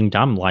even something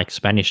dumb like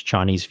Spanish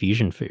Chinese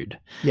fusion food.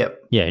 Yep.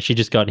 Yeah, he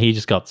just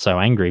got so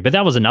angry. But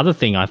that was another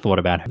thing I thought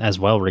about as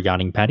well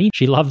regarding Patty.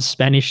 She loves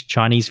Spanish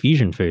Chinese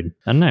fusion food.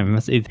 I don't know,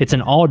 it's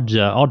an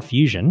odd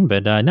fusion,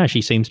 but no,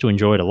 she seems to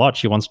enjoy it a lot.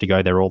 She wants to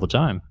go there all the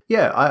time.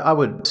 Yeah, I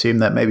would assume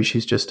that maybe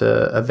she's just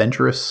a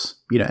adventurous,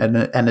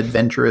 an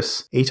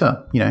adventurous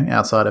eater,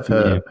 outside of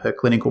her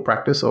clinical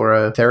practice or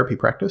a therapy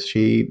practice.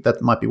 That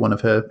might be one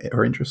of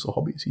her interests or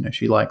hobbies.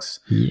 She likes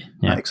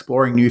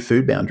exploring new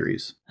food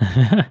boundaries.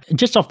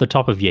 Just off the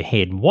top of your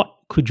head, what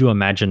could you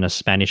imagine a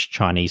Spanish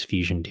Chinese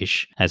fusion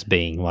dish as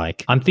being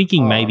like? I'm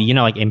thinking maybe,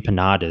 like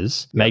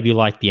empanadas, maybe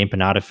like the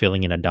empanada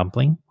filling in a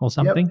dumpling or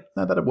something. Yep.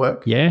 No, that'd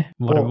work. Yeah.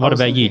 What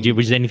about you?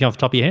 Was there anything off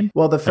the top of your head?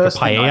 Well, the first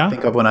thing I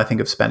think of when I think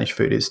of Spanish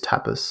food is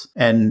tapas.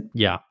 And,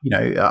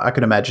 I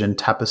could imagine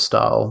tapas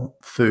style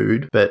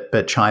food,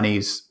 but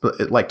Chinese,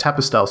 like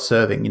tapas style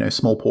serving,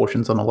 small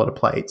portions on a lot of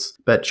plates,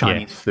 but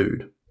Chinese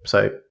food.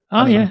 So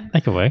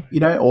that could work.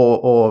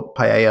 Or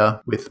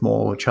paella with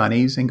more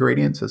Chinese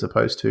ingredients as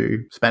opposed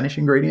to Spanish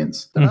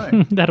ingredients.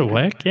 That'll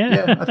work.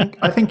 Yeah.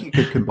 I think you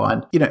could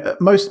combine.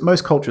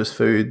 Most cultures'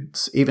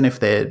 foods, even if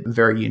they're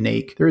very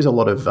unique, there is a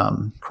lot of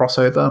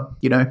crossover.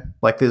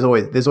 Like there's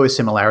always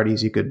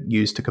similarities you could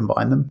use to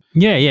combine them.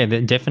 Yeah,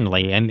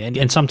 definitely.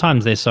 And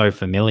sometimes they're so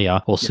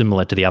familiar or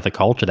similar to the other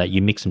culture that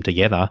you mix them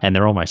together and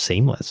they're almost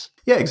seamless.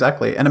 Yeah,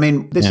 exactly. And I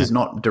mean, this is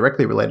not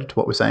directly related to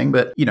what we're saying,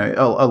 but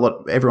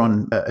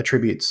everyone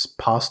attributes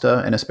pasta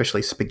and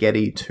especially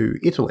spaghetti to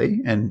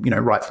Italy, and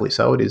rightfully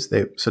so. It is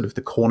the sort of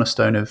the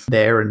cornerstone of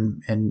there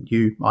and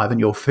you, Ivan,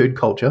 your food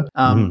culture.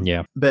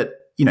 But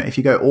if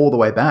you go all the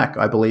way back,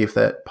 I believe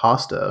that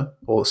pasta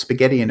or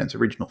spaghetti in its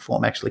original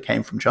form actually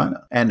came from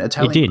China and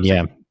Italian. It did,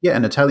 yeah. Yeah,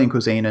 and Italian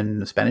cuisine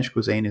and Spanish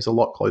cuisine is a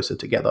lot closer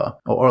together,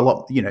 or a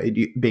lot,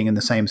 being in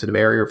the same sort of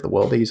area of the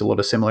world, they use a lot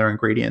of similar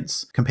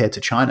ingredients compared to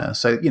China.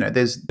 So,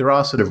 there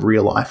are sort of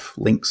real life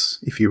links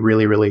if you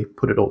really, really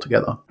put it all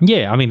together.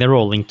 Yeah, I mean, they're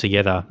all linked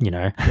together,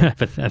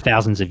 for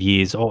thousands of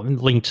years, or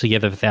linked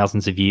together for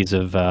thousands of years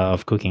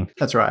of cooking.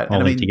 That's right.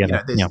 And I mean,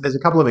 there's a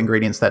couple of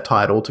ingredients that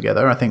tie it all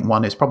together. I think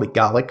one is probably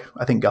garlic.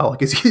 I think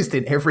garlic is used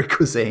in every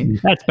cuisine.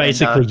 That's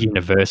basically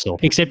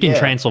universal, except in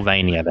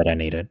Transylvania, they don't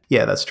need it.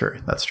 Yeah, that's true.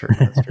 That's true.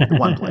 The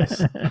one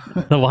place.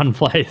 The one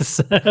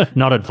place.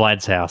 Not at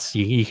Vlad's house.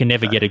 You can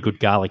never get a good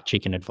garlic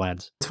chicken at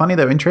Vlad's. It's funny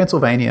though, in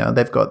Transylvania,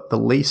 they've got the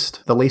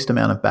least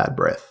amount of bad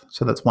breath.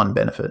 So that's one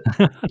benefit.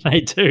 They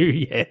do,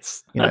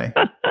 yes.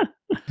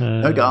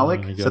 No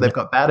garlic. So they've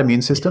got bad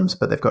immune systems,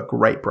 but they've got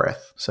great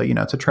breath. So,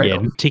 it's a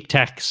trade-off. Yeah, Tic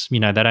Tacs,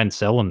 they don't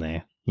sell them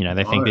there.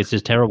 They think this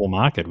is a terrible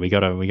market. We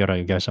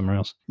gotta go somewhere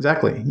else.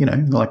 Exactly. They're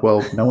like,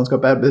 well, no one's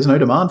got bad. There's no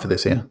demand for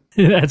this here.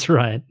 That's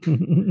right.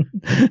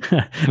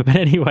 But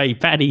anyway,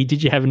 Patty,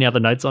 did you have any other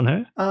notes on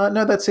her?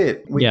 No, that's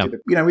it. We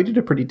did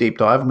a pretty deep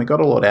dive, and we got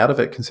a lot out of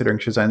it, considering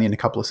she was only in a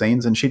couple of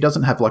scenes, and she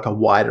doesn't have like a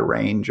wider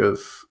range of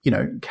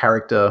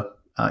character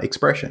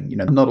expression.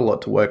 Not a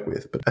lot to work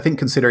with. But I think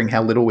considering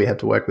how little we had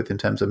to work with in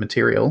terms of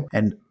material,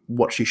 and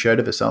what she showed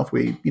of herself,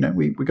 we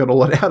got a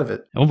lot out of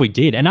it. Oh, we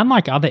did. And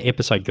unlike other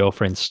episode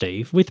girlfriends,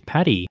 Steve, with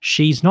Patty,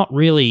 she's not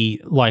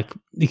really like,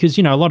 because,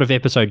 a lot of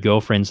episode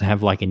girlfriends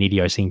have like an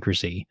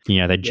idiosyncrasy,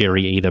 that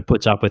Jerry either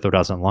puts up with or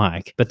doesn't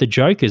like. But the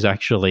joke is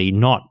actually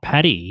not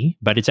Patty,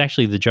 but it's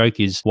actually the joke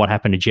is what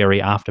happened to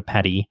Jerry after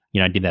Patty,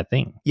 did that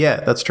thing.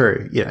 Yeah, that's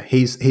true. Yeah,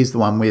 he's the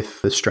one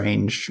with the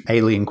strange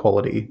alien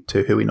quality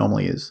to who he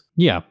normally is.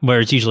 Yeah,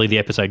 whereas usually the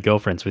episode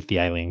girlfriends with the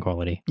alien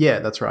quality. Yeah,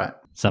 that's right.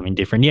 Something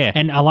different, yeah.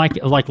 And I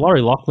like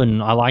Lori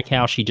Loughlin. I like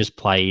how she just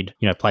played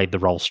the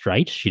role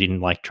straight. She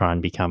didn't like try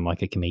and become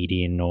like a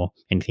comedian or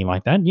anything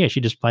like that. Yeah,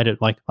 she just played it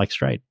like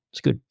straight. It's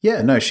good.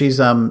 Yeah, no,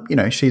 she's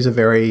she's a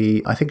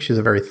very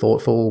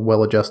thoughtful,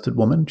 well-adjusted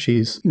woman.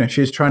 She's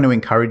trying to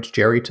encourage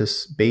Jerry to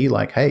be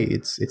like, hey,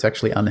 it's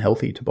actually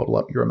unhealthy to bottle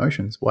up your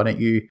emotions. Why don't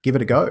you give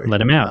it a go?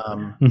 Let him out.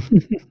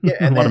 Yeah,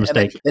 and what a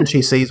mistake. Then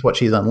she sees what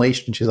she's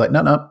unleashed, and she's like,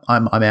 no,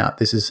 I'm out.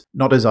 This is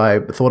not as I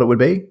thought it would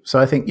be. So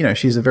I think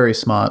she's a very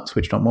smart,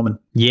 switched-on woman.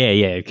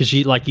 Yeah, because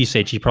she, like you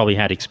said, she probably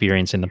had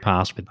experience in the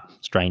past with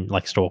strange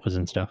like stalkers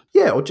and stuff.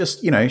 Yeah, or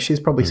just she's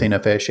probably seen a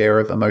fair share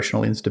of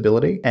emotional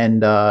instability,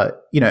 and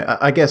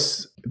I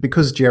guess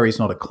because Jerry's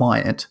not a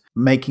client,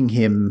 making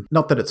him,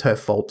 not that it's her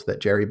fault that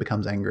Jerry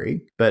becomes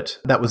angry, but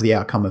that was the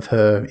outcome of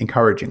her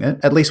encouraging it.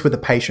 At least with a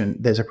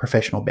patient, there's a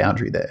professional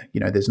boundary there.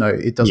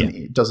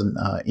 It doesn't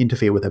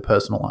interfere with her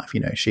personal life.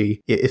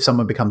 If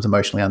someone becomes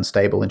emotionally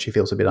unstable and she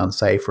feels a bit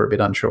unsafe or a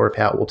bit unsure of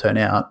how it will turn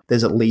out,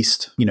 there's at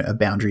least, a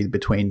boundary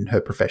between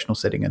her professional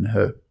setting and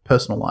her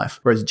personal life.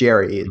 Whereas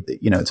Jerry,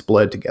 it's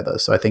blurred together.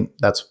 So I think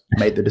that's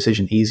made the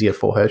decision easier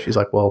for her. She's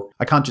like, well,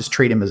 I can't just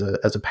treat him as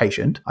a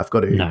patient. I've got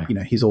to,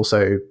 he's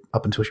also,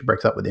 up until she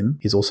breaks up with him,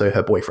 he's also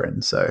her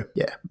boyfriend. So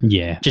yeah.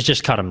 Yeah.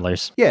 Just cut him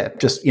loose. Yeah.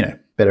 Just,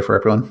 better for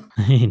everyone.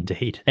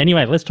 Indeed.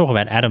 Anyway, let's talk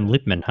about Adam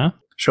Lippman, huh?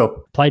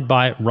 Sure. Played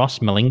by Ross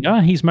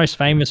Malinga. He's most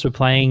famous for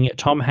playing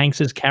Tom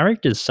Hanks's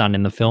character's son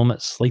in the film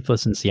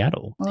Sleepless in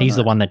Seattle. Oh, He's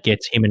the nice. one that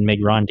gets him and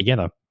Meg Ryan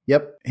together.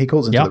 Yep. He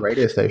calls into the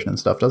radio station and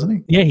stuff, doesn't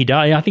he? Yeah, he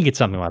does. I think it's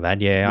something like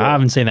that. Yeah. I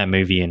haven't seen that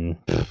movie in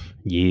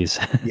years.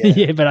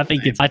 Yeah, but I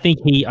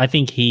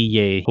think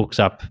he hooks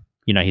up,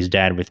 his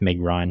dad with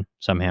Meg Ryan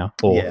somehow.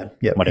 Or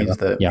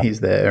whatever. He's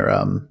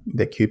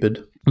their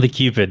Cupid. The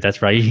Cupid,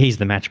 that's right. He's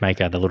the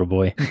matchmaker, the little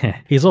boy.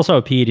 He's also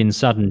appeared in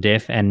Sudden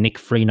Death and Nick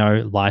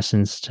Freno,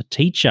 Licensed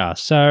Teacher.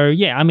 So,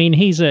 yeah, I mean,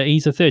 he's a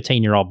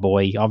 13-year-old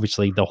boy.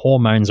 Obviously, the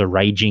hormones are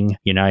raging.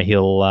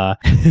 He'll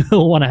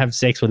want to have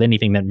sex with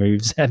anything that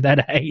moves at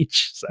that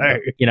age. So,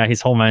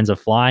 his hormones are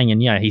flying,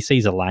 and, he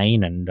sees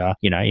Elaine and,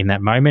 in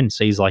that moment,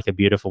 sees like a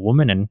beautiful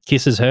woman and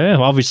kisses her.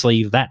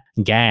 Obviously, that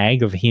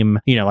gag of him,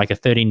 like a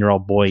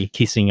 13-year-old boy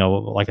kissing a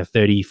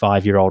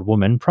 35-year-old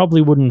woman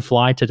probably wouldn't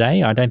fly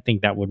today. I don't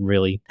think that would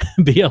really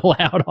be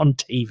allowed on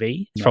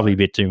TV. It's probably a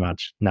bit too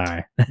much.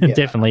 No,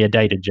 definitely a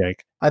dated joke.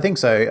 I think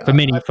so.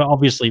 For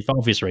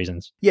obvious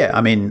reasons. Yeah,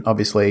 I mean,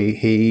 obviously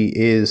he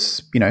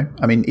is,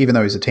 even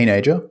though he's a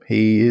teenager,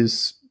 he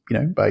is,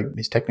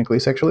 he's technically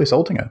sexually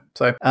assaulting her.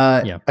 So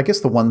I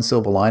guess the one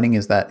silver lining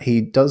is that he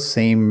does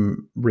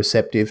seem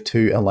receptive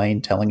to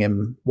Elaine telling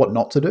him what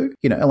not to do.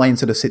 Elaine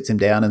sort of sits him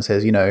down and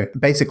says,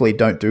 basically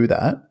don't do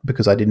that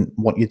because I didn't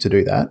want you to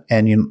do that.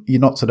 And you're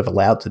not sort of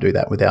allowed to do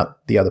that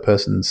without the other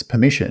person's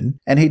permission.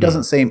 And he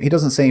doesn't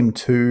seem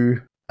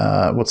too...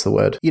 what's the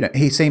word?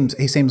 He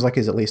seems like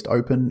he's at least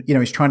open.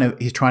 He's trying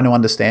to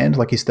understand.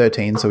 Like he's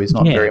 13, so he's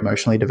not very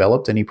emotionally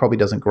developed, and he probably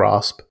doesn't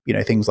grasp,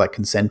 things like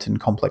consent and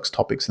complex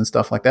topics and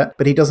stuff like that.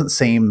 But he doesn't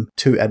seem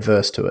too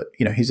adverse to it.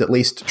 He's at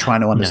least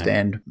trying to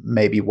understand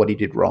maybe what he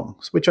did wrong,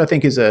 which I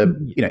think is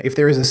if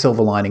there is a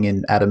silver lining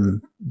in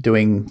Adam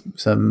doing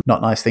some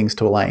not nice things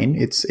to Elaine,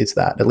 it's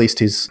that. At least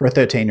for a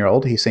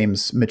 13-year-old, he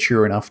seems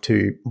mature enough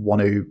to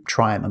want to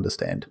try and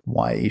understand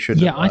why he should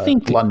have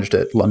lunged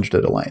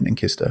at Elaine and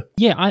kissed her.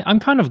 Yeah, I'm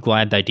kind of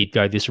glad they did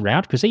go this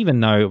route because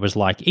even though it was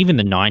like, even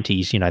the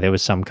 90s, there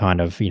was some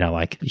kind of,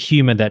 like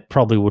humor that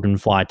probably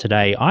wouldn't fly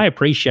today. I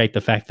appreciate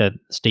the fact that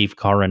Steve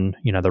Corrin,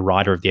 the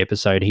writer of the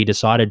episode, he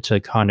decided to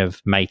kind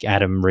of make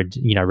Adam,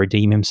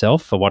 redeem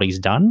himself for what he's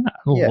done.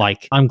 Yeah.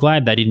 Like, I'm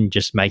glad they didn't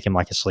just make him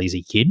like a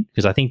sleazy kid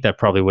because I think that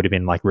probably would have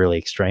been like really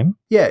extreme.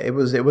 Yeah, it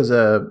was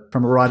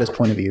from a writer's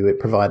point of view, it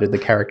provided the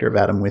character of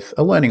Adam with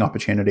a learning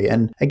opportunity.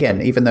 And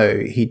again, even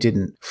though he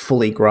didn't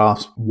fully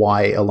grasp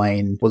why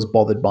Elaine was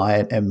bothered by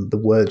it and the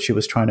words she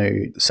was trying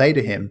to say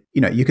to him,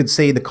 you could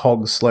see the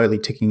cogs slowly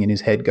ticking in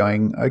his head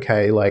going,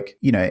 okay, like,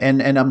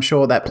 and I'm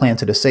sure that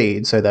planted a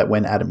seed so that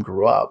when Adam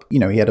grew up, he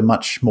had a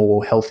much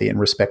more healthy and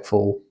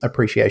respectful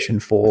appreciation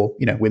for,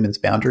 women's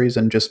boundaries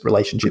and just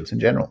relationships in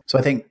general. So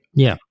I think,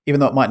 even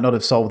though it might not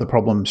have solved the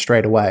problem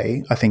straight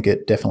away, I think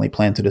it definitely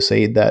planted a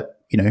seed that,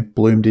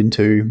 bloomed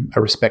into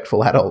a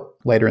respectful adult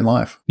later in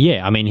life.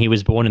 Yeah, I mean, he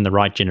was born in the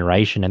right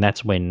generation, and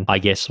that's when, I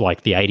guess,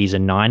 like the 80s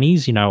and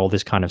 90s, all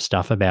this kind of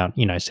stuff about,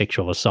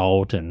 sexual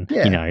assault and,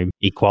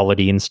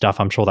 equality and stuff.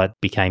 I'm sure that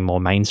became more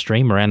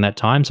mainstream around that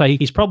time. So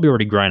he's probably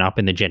already grown up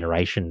in the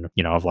generation,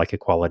 of like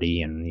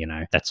equality and,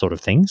 that sort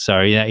of thing.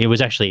 So yeah, it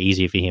was actually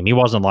easier for him. He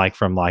wasn't like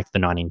from like the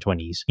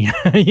 1920s,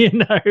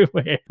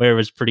 where it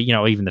was pretty,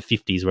 even the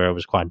 50s where it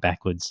was quite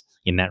backwards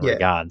in that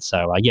regard.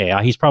 So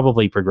he's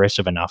probably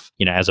progressive enough,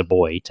 as a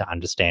boy to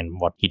understand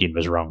what he did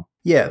was wrong.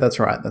 Yeah, that's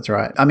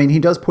right. I mean, he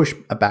does push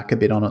back a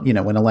bit on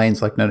it, when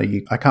Elaine's like, no,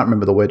 I can't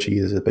remember the word she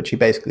uses, but she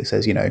basically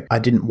says, I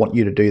didn't want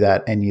you to do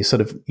that, and you're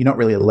not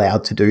really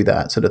allowed to do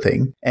that sort of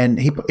thing. And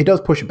he does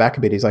push it back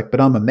a bit. He's like,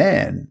 but I'm a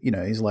man,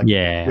 he's like,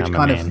 which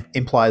kind of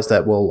implies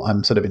that, well,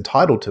 I'm sort of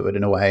entitled to it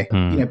in a way,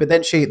 but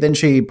then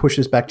she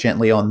pushes back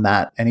gently on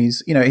that, and he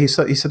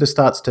sort of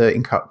starts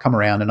to come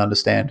around and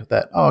understand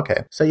that, oh,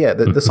 okay. So yeah,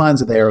 the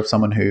signs are there of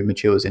someone who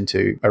matures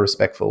into a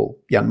respectful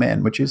young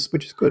man, which is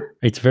good.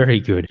 It's very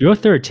good. You're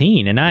 13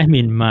 and I'm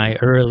in my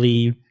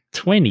early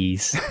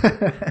 20s.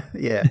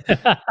 Yeah.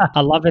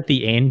 I love at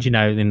the end,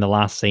 in the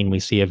last scene we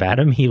see of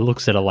Adam, he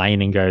looks at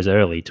Elaine and goes,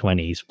 early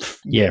 20s.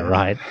 Yeah,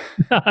 right.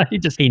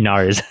 He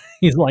knows.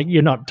 He's like,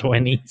 you're not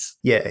 20s.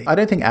 Yeah. I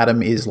don't think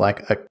Adam is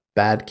like a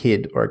bad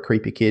kid or a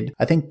creepy kid.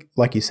 I think,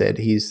 like you said,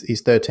 he's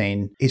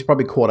 13. He's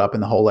probably caught up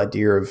in the whole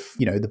idea of,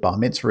 the bar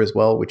mitzvah as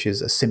well, which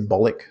is a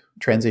symbolic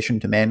transition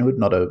to manhood,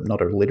 not a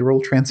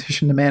literal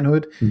transition to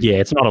manhood. Yeah,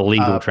 it's not a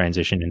legal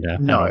transition into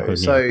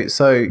manhood.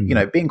 So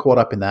being caught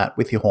up in that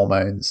with your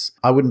hormones,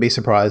 I wouldn't be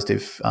surprised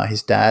if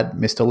his dad,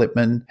 Mr.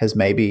 Lippman, has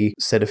maybe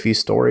said a few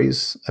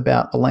stories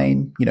about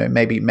Elaine.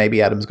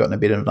 Maybe Adam's gotten a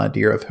bit of an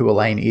idea of who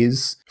Elaine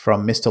is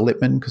from Mr.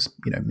 Lippman, because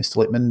Mr.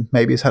 Lippman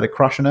maybe has had a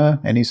crush on her,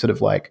 and he's sort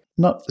of like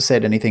not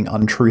said anything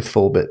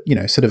untruthful, but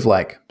sort of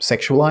like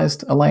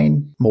sexualized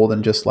Elaine more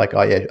than just like,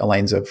 oh yeah,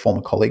 Elaine's a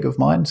former colleague of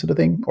mine sort of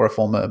thing, or a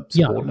former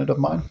subordinate of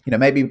mine.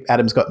 Maybe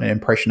Adam's gotten an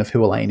impression of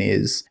who Elaine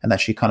is, and that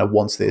she kind of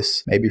wants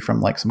this, maybe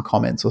from like some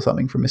comments or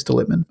something from Mr.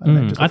 Lippman.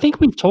 I think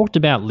we've talked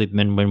about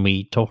Lippman when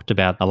we talked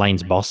about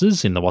Elaine's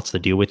bosses in the What's the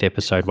Deal With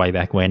episode way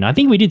back when. I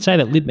think we did say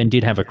that Lippman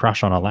did have a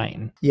crush on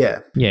Elaine. Yeah,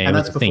 and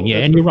that's the thing. Yeah,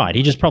 and you're right.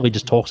 He probably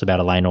just talks about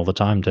Elaine all the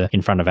time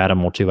in front of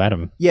Adam or to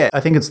Adam. Yeah, I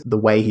think it's the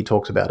way he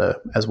talks about her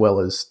as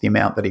well as the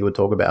amount that he would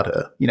talk about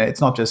her.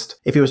 It's not just,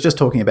 if he was just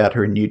talking about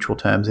her in neutral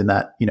terms in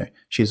that,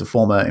 she's a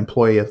former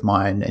employee of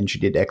mine and she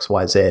did X,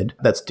 Y, Z,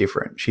 that's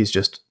different. She's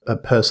just a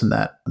person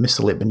that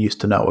Mr. Lippman used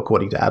to know,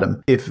 according to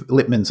Adam. If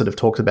Lippman sort of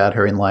talks about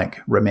her in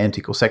like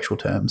romantic or sexual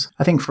terms,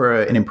 I think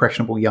for an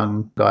impressionable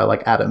young guy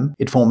like Adam,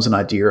 it forms an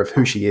idea of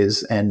who she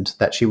is and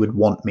that she would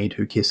want me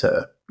to kiss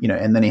her.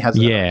 And then he has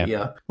that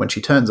idea when she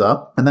turns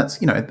up. And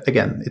that's,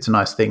 again, it's a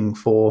nice thing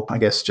for, I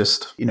guess,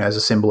 just, as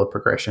a symbol of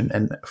progression,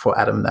 and for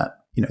Adam that,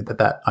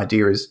 that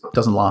idea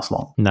doesn't last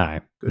long. No,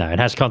 it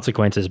has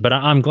consequences, but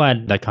I'm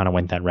glad they kind of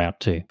went that route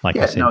too. Like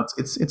I said. No,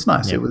 it's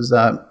nice. Yeah. It was,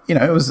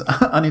 it was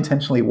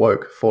unintentionally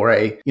woke for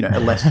a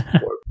less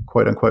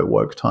quote unquote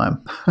woke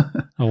time.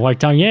 Woke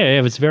time, yeah,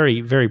 it was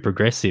very, very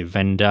progressive,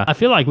 and I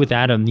feel like with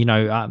Adam,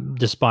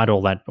 despite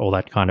all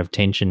that kind of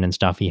tension and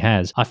stuff he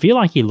has, I feel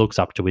like he looks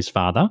up to his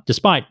father.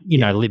 Despite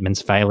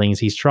Lippman's failings,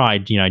 he's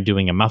tried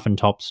doing a muffin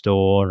top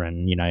store,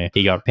 and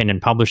he got Pen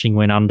and Publishing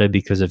went under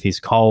because of his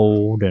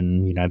cold,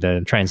 and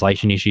the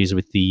translation issues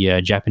with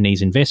the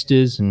Japanese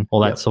investors and all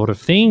that sort of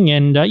thing.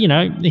 And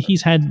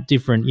he's had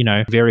different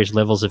various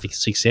levels of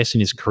success in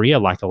his career,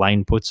 like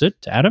Elaine puts it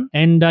to Adam.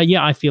 And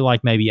I feel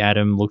like maybe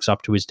Adam looks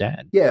up to his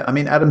dad. Yeah, I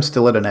mean, Adam's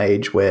still at an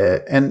age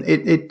where, and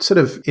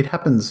it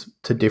happens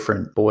to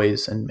different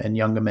boys and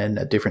younger men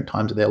at different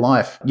times of their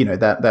life.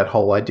 That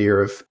whole idea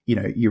of,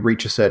 you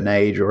reach a certain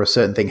age or a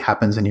certain thing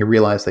happens and you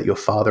realize that your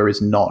father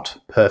is not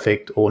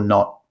perfect or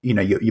not,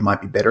 you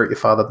might be better at your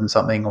father than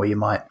something, or you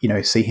might,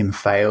 see him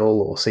fail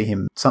or see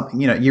him something,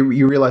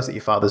 you realize that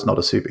your father's not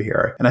a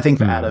superhero. And I think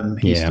for Adam,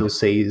 he still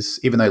sees,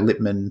 even though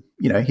Lippman,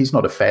 he's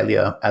not a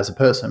failure as a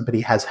person, but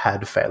he has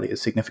had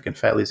failures, significant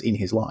failures in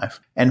his life.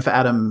 And for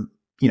Adam,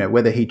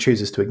 whether he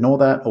chooses to ignore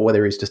that or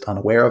whether he's just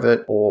unaware of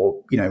it, or,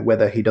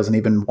 whether he doesn't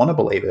even want to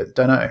believe it,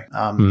 don't know.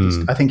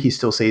 I think he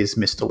still sees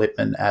Mr.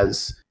 Lippman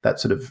as that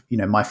sort of,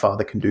 my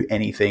father can do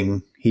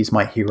anything. He's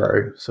my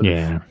hero, sort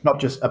of, not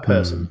just a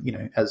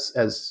person,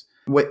 as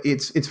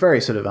it's very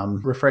sort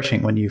of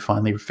refreshing when you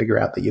finally figure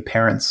out that your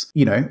parents,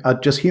 are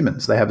just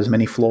humans. They have as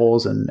many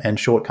flaws and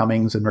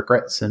shortcomings and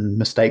regrets and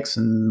mistakes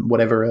and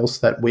whatever else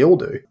that we all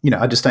do.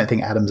 I just don't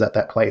think Adam's at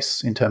that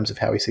place in terms of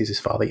how he sees his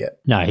father yet.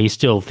 No, he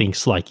still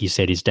thinks, like you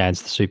said, his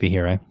dad's the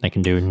superhero. They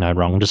can do no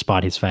wrong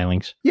despite his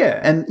failings. Yeah,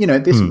 and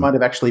this might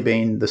have actually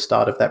been the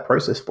start of that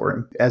process for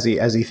him as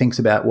he thinks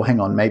about, well, hang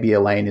on, maybe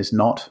Elaine is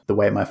not the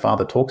way my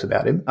father talks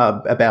about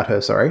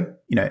her. Sorry.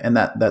 And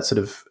that sort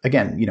of,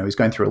 again, he's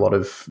going through a lot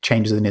of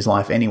changes in his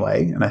life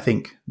anyway. And I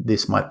think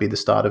this might be the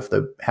start of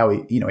how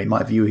he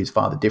might view his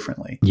father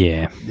differently.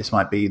 Yeah. This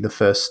might be the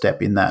first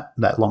step in that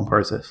long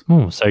process.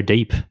 Oh, so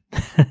deep.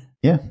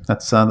 Yeah,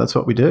 that's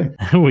what we do.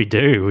 We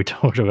do. We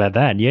talked about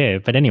that, yeah.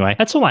 But anyway,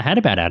 that's all I had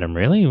about Adam,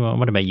 really. Well,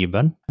 what about you,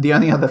 bud? The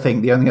only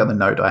other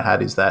note I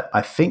had is that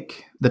I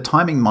think the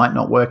timing might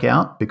not work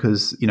out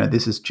because,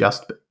 this is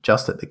just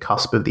at the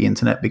cusp of the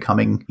internet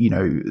becoming,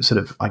 sort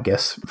of, I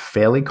guess,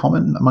 fairly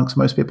common amongst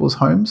most people's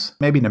homes.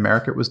 Maybe in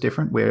America it was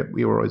different, where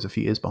we were always a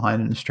few years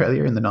behind in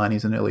Australia in the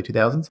 90s and early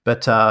 2000s.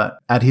 But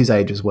at his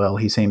age as well,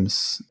 his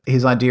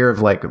idea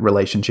of like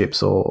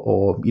relationships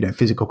or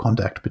physical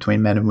contact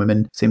between men and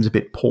women seems a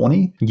bit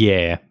porny.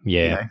 Yeah,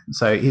 yeah.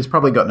 So he's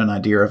probably gotten an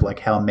idea of like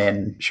how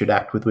men should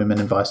act with women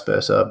and vice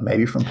versa,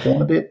 maybe from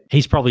porn a bit.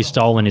 He's probably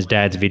stolen his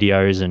dad's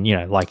videos and,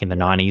 like in the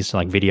 90s,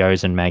 like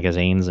videos and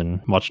magazines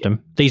and watched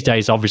them. These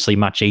days, obviously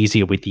much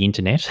easier with the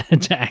internet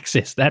to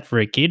access that for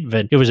a kid,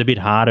 but it was a bit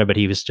harder, but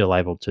he was still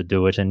able to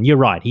do it. And you're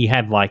right, he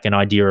had like an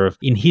idea of,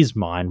 in his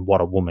mind,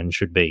 what a woman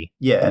should be.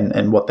 Yeah,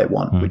 and what they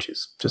want, which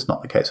is just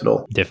not the case at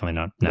all. Definitely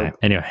not. No.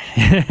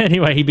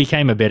 Anyway, he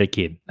became a better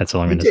kid. That's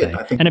all I'm going to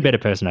say. And a better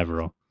person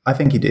overall. I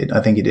think he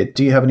did.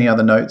 Do you have any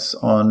other notes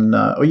on,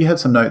 you had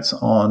some notes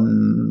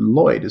on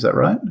Lloyd, is that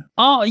right?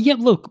 Oh, yeah,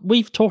 look,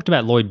 we've talked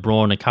about Lloyd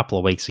Braun a couple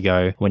of weeks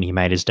ago when he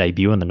made his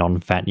debut in the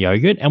non-fat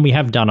yogurt, and we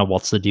have done a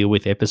What's the Deal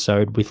with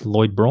episode with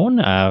Lloyd Braun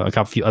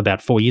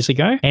about 4 years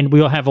ago, and we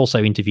have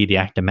also interviewed the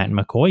actor Matt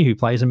McCoy, who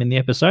plays him in the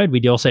episode.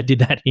 We also did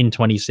that in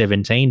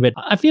 2017, but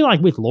I feel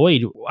like with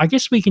Lloyd, I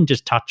guess we can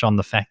just touch on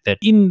the fact that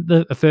in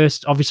the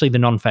first, obviously the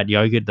non-fat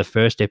yogurt, the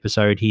first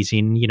episode he's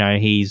in,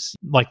 he's,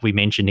 like we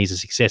mentioned, he's a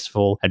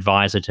successful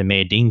advisor to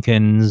Mayor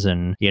Dinkins,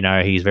 and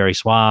he's very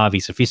suave,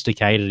 he's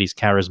sophisticated, he's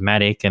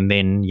charismatic, and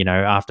then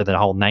after the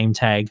whole name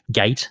tag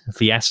gate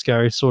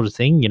fiasco sort of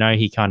thing,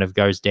 he kind of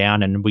goes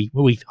down, and we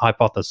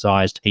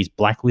hypothesized he's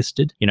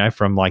blacklisted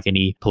from like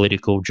any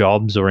political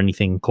jobs or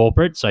anything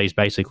corporate, so he's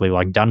basically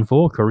like done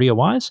for career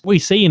wise. We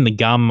see in the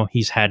gum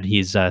he's had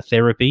his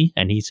therapy,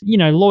 and he's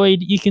Lloyd,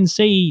 you can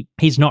see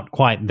he's not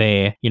quite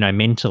there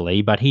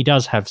mentally, but he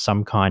does have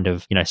some kind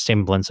of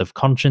semblance of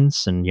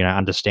conscience and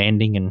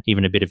understanding and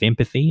even a bit of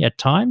empathy at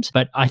times.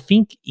 But I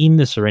think in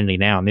the Serenity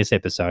Now, in this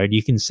episode,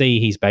 you can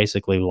see he's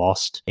basically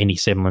lost any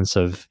semblance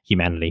of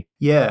humanity.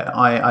 Yeah,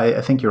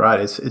 I think you're right.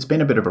 It's been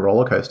a bit of a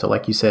roller coaster,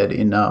 like you said.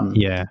 In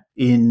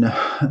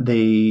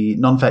the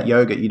non-fat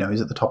yogurt,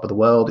 he's at the top of the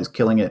world. He's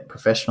killing it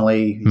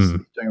professionally. He's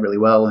doing really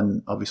well,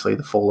 and obviously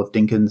the fall of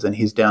Dinkins and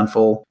his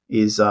downfall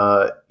is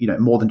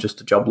more than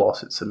just a job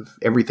loss. It's sort of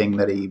everything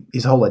that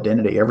his whole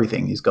identity,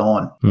 everything is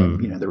gone.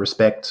 And, the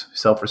respect,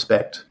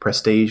 self-respect,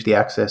 prestige, the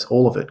access,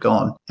 all of it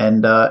gone.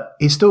 And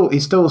he's still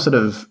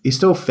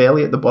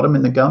fairly at the bottom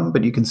in the gum,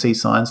 but you can see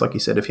signs, like you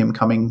said, of him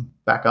coming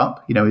back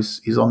up.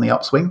 He's on the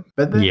upswing.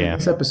 But then in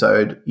this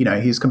episode,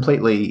 he's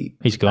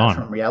gone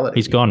from reality.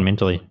 He's gone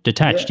mentally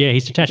detached. Yeah,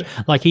 he's detached.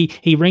 Like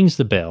he rings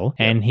the bell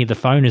and the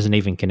phone isn't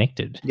even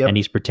connected, and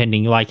he's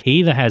pretending like he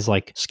either has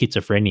like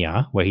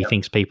schizophrenia where he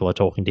thinks people are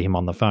talking to him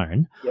on the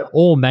phone,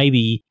 or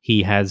maybe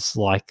he has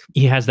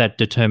that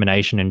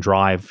determination and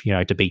drive,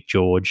 to beat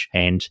George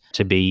and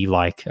to be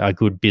like a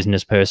good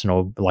business person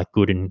or like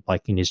good in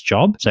his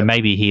job. So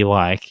maybe he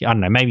I don't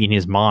know, maybe in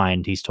his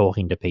mind he's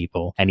talking to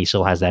people and he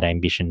still has that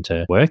ambition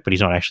to work, but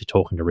he's not actually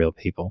talking to real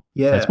people.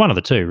 Yeah, so it's one of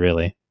the two,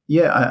 really.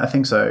 Yeah, I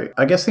think so.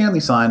 I guess the only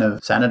sign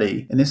of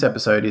sanity in this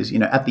episode is,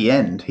 at the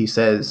end, he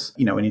says,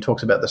 when he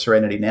talks about the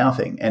Serenity Now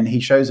thing, and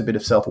he shows a bit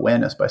of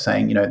self-awareness by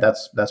saying,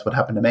 that's what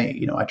happened to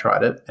me. I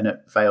tried it and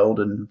it failed,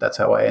 and that's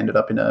how I ended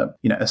up in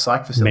a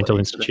psych facility. Mental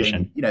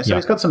institution. Sort of so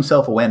he's got some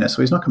self-awareness,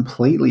 so he's not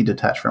completely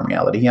detached from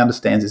reality. He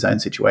understands his own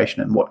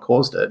situation and what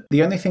caused it.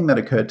 The only thing that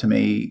occurred to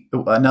me,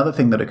 another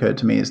thing that occurred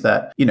to me is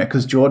that,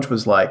 because George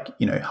was like,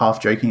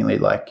 half jokingly,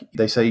 like,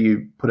 they say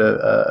you put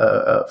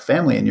a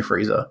family in your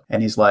freezer,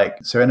 and he's like,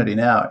 Serenity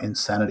Now,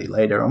 insanity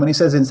later. And when he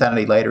says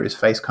insanity later, his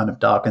face kind of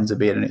darkens a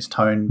bit and his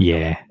tone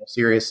more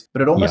serious.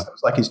 But it almost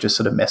looks like he's just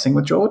sort of messing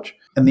with George.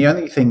 And the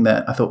only thing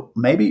that I thought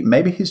maybe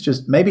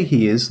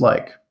he is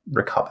like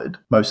recovered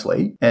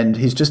mostly, and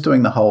he's just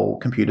doing the whole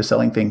computer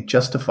selling thing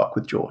just to fuck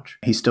with George.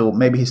 He still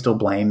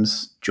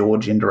blames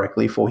George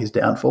indirectly for his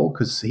downfall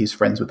because he's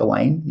friends with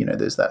Elaine.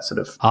 There's that sort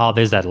of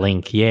there's that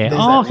link. Yeah.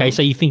 Okay. Link.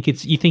 So you think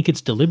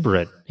it's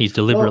deliberate? He's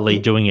deliberately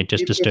doing it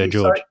just to stir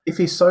George. If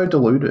he's so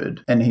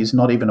deluded and he's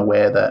not even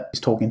aware that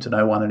he's talking to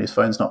no one and his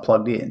phone's not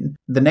plugged in,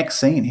 the next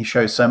scene he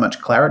shows so much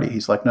clarity.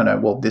 He's like, no,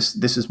 well, this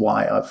is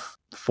why I've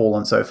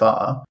fallen so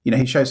far.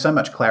 He shows so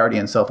much clarity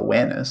and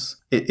self-awareness.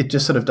 It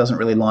just sort of doesn't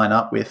really line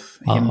up with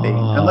him being,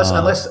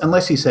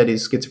 unless he said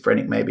he's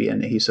schizophrenic maybe,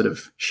 and he sort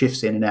of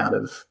shifts in and out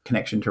of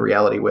connection to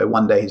reality, where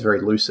one day he's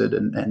very lucid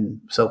and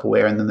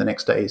self-aware, and then the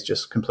next day he's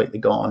just completely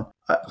gone.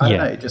 I don't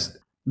know, just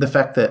the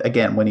fact that,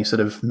 again, when he sort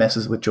of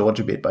messes with George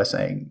a bit by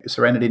saying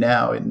Serenity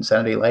Now,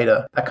 insanity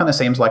later, that kind of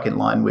seems like in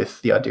line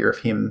with the idea of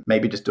him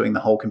maybe just doing the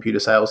whole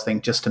computer sales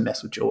thing just to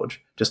mess with George,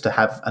 just to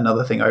have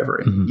another thing over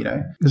him,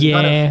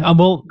 Yeah, I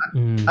don't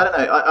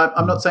know.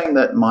 I'm not saying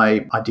that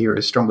my idea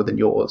is stronger than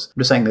yours. I'm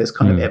just saying there's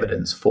kind of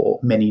evidence for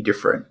many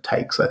different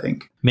takes, I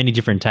think. Many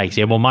different takes.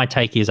 Yeah, well, my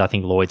take is I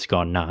think Lloyd's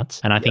gone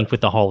nuts. And I think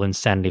with the whole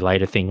insanity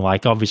later thing,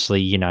 like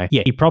obviously,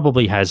 he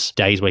probably has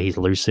days where he's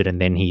lucid and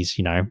then he's,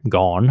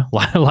 gone,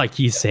 like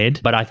you said.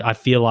 But I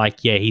feel like,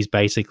 he's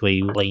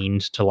basically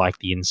leaned to like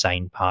the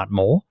insane part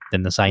more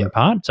than the sane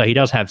part. So he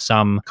does have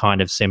some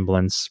kind of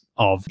semblance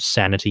of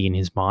sanity in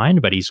his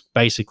mind, but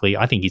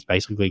I think he's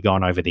basically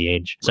gone over the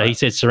edge. So he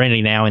says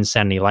serenity now,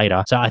 insanity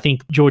later. So I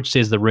think George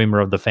says the rumor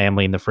of the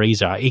family in the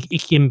freezer.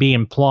 It can be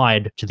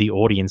implied to the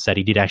audience that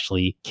he did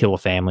actually kill a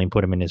family and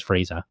put him in his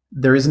freezer.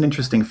 There is an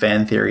interesting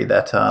fan theory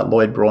that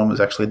Lloyd Braun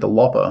was actually the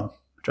Lopper,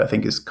 which I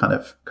think is kind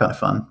of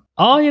fun.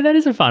 Oh, yeah, that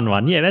is a fun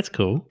one. Yeah, that's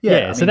cool.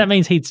 Yeah, so that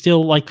means he'd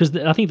still, because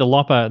I think the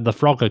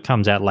Frogger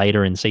comes out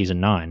later in season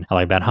 9,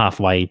 like about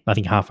halfway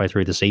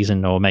through the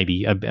season, or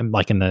maybe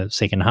like in the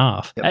second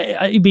half.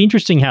 Yep. It'd be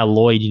interesting how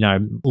Lloyd,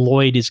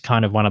 Lloyd is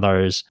kind of one of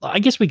those, I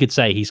guess we could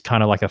say he's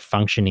kind of like a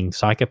functioning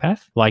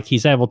psychopath. Like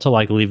he's able to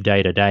like live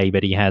day to day,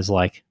 but he has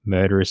like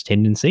murderous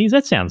tendencies.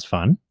 That sounds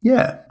fun.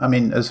 Yeah, I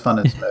mean, as fun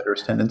as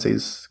murderous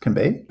tendencies can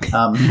be.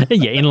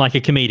 Yeah, in like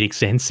a comedic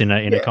sense in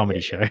a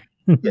comedy show.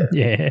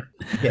 Yeah.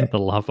 The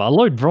Lover.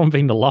 Lloyd Braun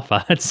being the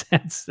Lover. That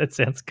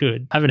sounds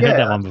good. I haven't heard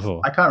that one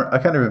before. I can't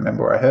even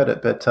remember where I heard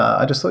it, but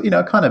I just thought,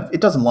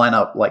 it doesn't line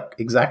up like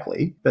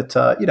exactly, but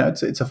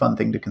it's a fun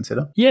thing to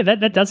consider. Yeah,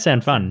 that does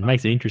sound fun.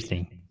 Makes it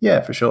interesting.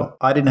 Yeah, for sure.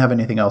 I didn't have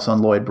anything else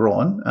on Lloyd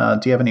Braun.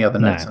 Do you have any other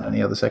notes on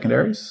any other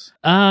secondaries?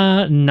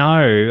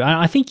 No.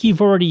 I think we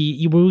were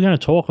going to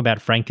talk about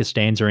Frank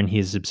Costanza and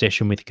his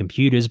obsession with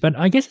computers, but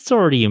I guess it's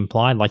already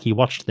implied, like he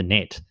watched The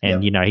Net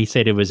and, he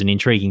said it was an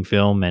intriguing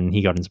film and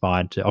he got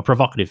inspired a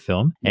provocative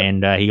film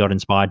and he got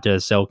inspired to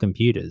sell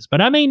computers.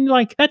 But I mean,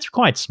 like, that's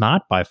quite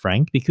smart by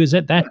Frank because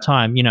at that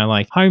time,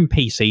 like home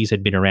PCs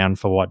had been around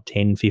for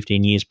 10,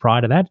 15 years prior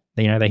to that.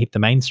 They hit the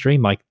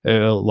mainstream like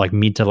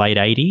mid to late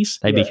 80s.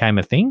 They became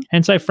a thing.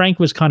 And so Frank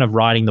was kind of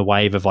riding the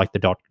wave of like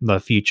the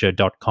future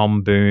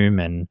 .com boom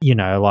and,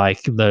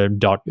 like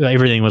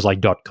everything was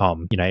like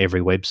 .com,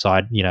 every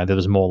website, there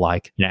was more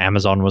like,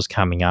 Amazon was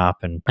coming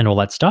up and all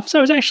that stuff.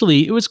 So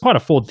it was quite a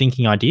forward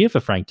thinking idea for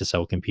Frank to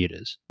sell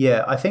computers.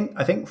 Yeah, I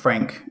think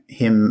Frank,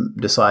 him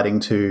deciding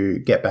to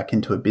get back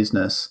into a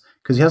business,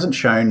 because he hasn't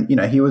shown,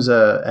 he was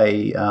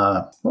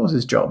what was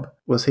his job?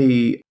 Was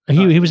he...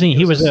 He was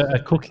a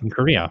cook in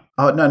Korea.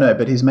 Oh, no,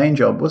 but his main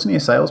job, wasn't he a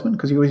salesman?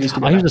 Because he always used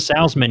to... he was a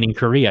salesman in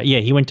Korea. Yeah,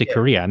 he went to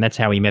Korea, and that's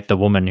how he met the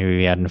woman who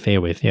he had an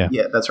affair with, yeah.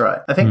 Yeah, that's right.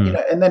 I think,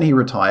 and then he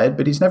retired,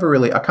 but he's never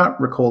really... I can't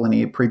recall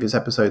any previous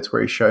episodes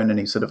where he's shown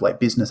any sort of like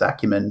business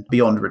acumen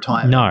beyond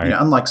retirement. No.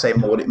 Unlike, say,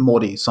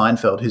 Morty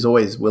Seinfeld, who's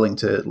always willing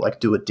to like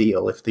do a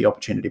deal if the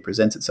opportunity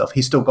presents itself.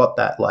 He's still got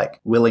that like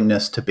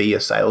willingness to be a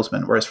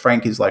salesman, whereas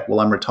Frank is like,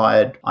 well, I'm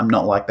retired. I'm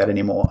not like that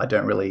anymore. I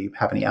don't really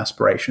have any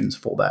aspirations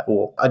for that,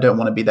 or I don't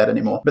want to be that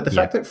anymore. But the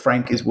fact that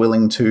Frank is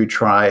willing to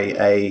try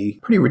a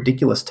pretty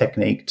ridiculous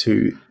technique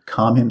to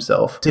calm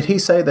himself. Did he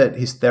say that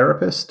his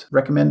therapist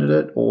recommended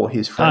it or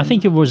his friend? I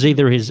think it was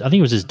either his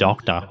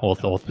doctor or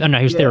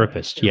his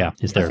therapist. Yeah,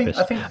 his therapist.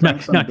 I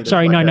think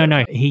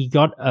no. He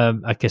got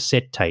a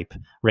cassette tape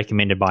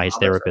recommended by his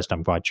therapist, right.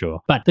 I'm quite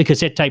sure. But the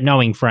cassette tape,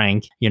 knowing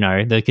Frank,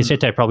 the cassette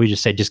tape probably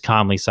just said, just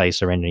calmly say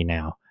serenity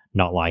now,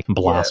 not like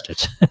blast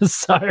it.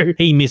 So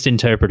he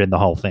misinterpreted the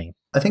whole thing.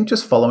 I think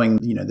just following,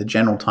 the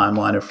general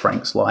timeline of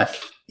Frank's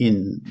life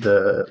in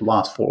the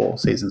last 4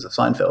 seasons of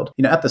Seinfeld,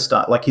 at the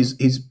start, like his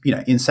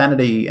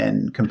insanity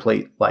and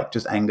complete, like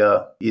just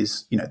anger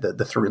is,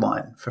 the through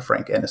line for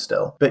Frank and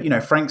Estelle. But,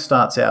 Frank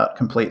starts out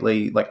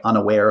completely like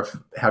unaware of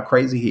how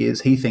crazy he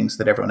is. He thinks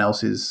that everyone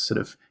else is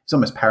he's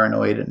almost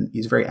paranoid and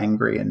he's very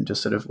angry and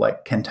just sort of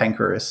like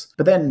cantankerous.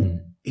 But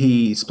then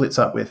he splits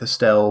up with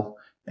Estelle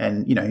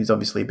and, he's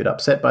obviously a bit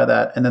upset by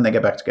that. And then they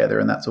get back together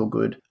and that's all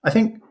good. I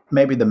think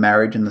maybe the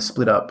marriage and the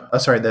split up,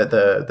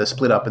 the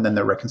split up and then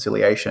the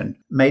reconciliation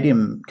made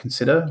him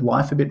consider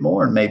life a bit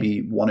more and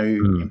maybe want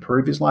to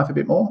improve his life a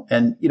bit more.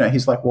 And,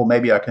 he's like, well,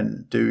 maybe I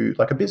can do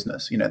like a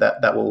business,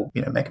 that will,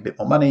 make a bit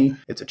more money.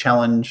 It's a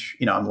challenge.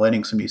 I'm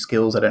learning some new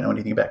skills. I don't know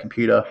anything about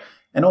computer.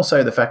 And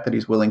also the fact that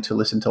he's willing to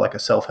listen to like a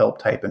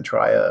self-help tape and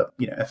try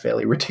a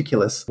fairly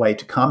ridiculous way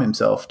to calm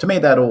himself. To me,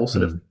 that all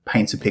sort of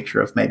paints a picture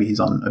of maybe he's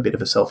on a bit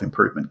of a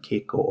self-improvement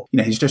kick or,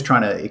 he's just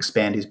trying to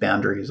expand his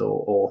boundaries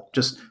or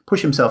just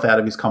push himself out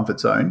of his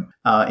comfort zone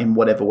in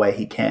whatever way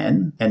he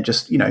can and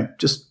just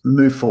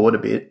move forward a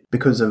bit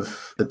because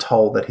of the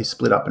toll that his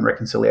split up and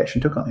reconciliation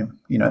took on him.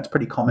 It's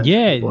pretty common for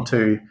people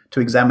to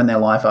examine their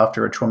life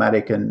after a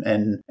traumatic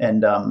and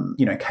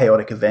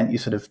chaotic event. You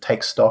sort of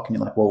take stock and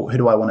you're like, well, who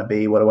do I want to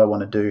be? What do I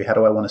want to do? How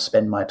do I want to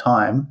spend my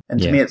time?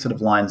 And to me, it sort of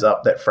lines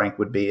up that Frank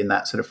would be in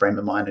that sort of frame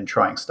of mind and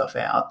trying stuff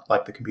out,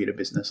 like the computer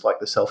business, like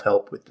the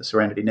self-help with the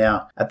Serenity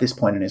Now at this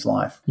point in his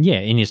life. Yeah,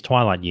 in his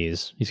twilight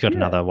years. He's got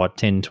another,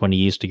 10, 20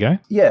 years to go?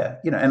 Yeah,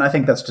 and I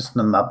think that's just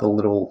another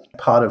little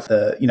part of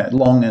the,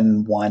 long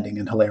and winding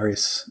and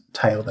hilarious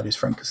tale that is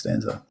Frank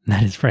Costanza.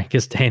 That is Frank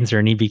Costanza,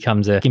 and he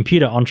becomes a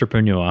computer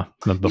entrepreneur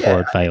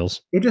before it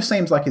fails. It just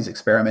seems like he's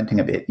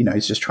experimenting a bit.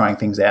 He's just trying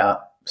things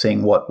out.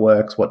 seeing what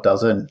works, what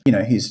doesn't. You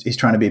know, he's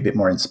trying to be a bit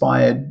more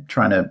inspired,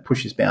 trying to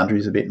push his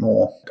boundaries a bit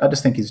more. I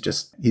just think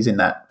he's in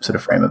that sort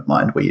of frame of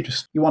mind where you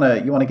want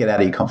to get out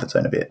of your comfort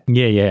zone a bit.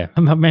 Yeah.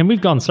 Man,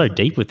 we've gone so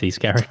deep with these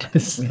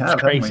characters. We have,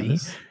 it's crazy.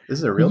 This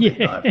is a real deep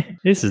dive.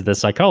 This is the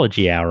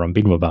psychology hour on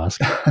Bidwabask.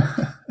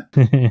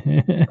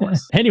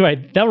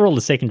 Anyway, that were all the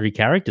secondary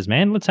characters,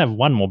 man. Let's have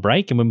one more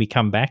break, and when we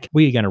come back,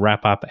 we are going to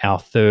wrap up our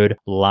third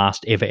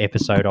last ever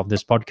episode of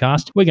this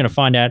podcast. We're going to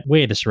find out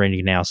where the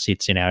Serenity Now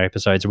sits in our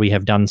episodes we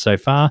have done so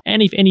far,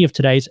 and if any of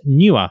today's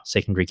newer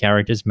secondary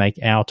characters make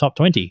our top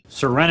 20.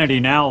 Serenity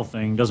Now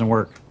thing doesn't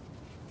work.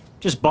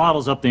 Just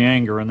bottles up the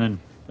anger, and then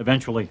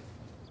eventually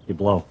you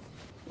blow.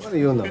 What do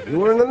you know? You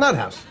were in the nut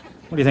house.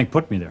 What do you think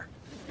put me there?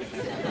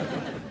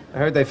 I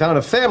heard they found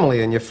a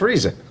family in your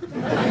freezer.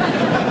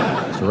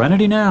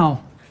 Serenity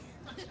now,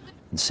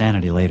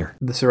 insanity later.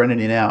 The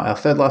Serenity Now, our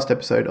third last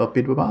episode of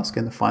Bidwabask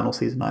and the final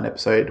season 9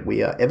 episode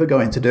we are ever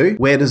going to do.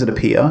 Where does it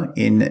appear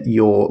in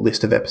your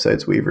list of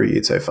episodes we've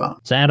reviewed so far?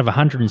 So out of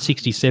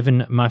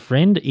 167, my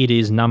friend, it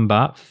is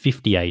number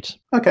 58.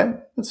 Okay,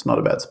 that's not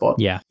a bad spot.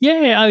 Yeah,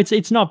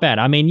 it's not bad.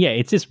 I mean, yeah,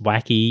 it's just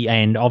wacky,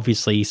 and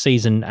obviously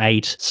season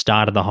 8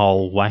 started the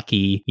whole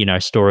wacky,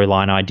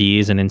 storyline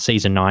ideas, and then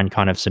season 9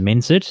 kind of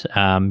cements it.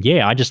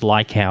 I just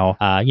like how,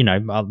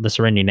 the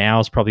Serenity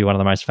Now is probably one of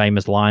the most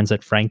famous lines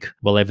that Frank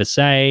will ever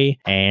say,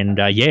 and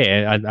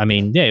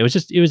it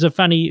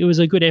was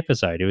a good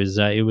episode.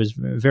 It was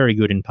very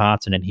good in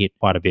parts, and it hit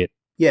quite a bit.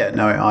 Yeah,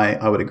 no,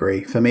 I would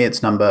agree. For me,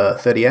 it's number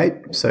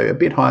 38, so a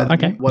bit higher.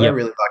 Okay. What I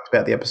really liked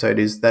about the episode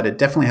is that it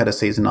definitely had a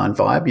season 9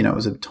 vibe. It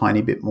was a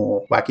tiny bit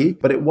more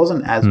wacky, but it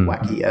wasn't as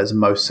wacky as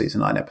most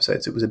season 9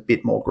 episodes. It was a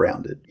bit more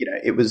grounded.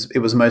 It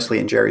was mostly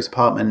in Jerry's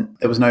apartment.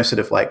 There was no sort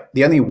of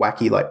the only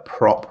wacky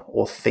prop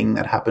or thing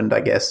that happened,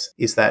 I guess,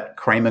 is that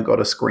Kramer got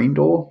a screen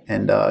door,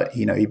 and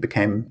he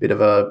became a bit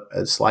of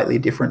a slightly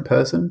different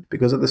person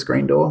because of the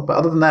screen door. But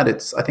other than that,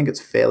 I think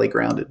it's fairly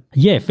grounded.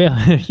 Yeah,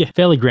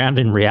 fairly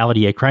grounded in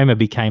reality. Yeah, Kramer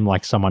became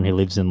like someone who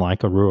lives in a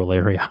rural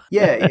area.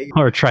 Yeah.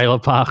 Or a trailer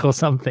park or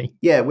something.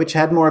 Yeah, which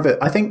had more of a...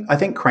 I think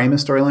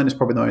Kramer's storyline is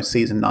probably the most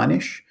season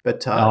 9-ish,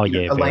 but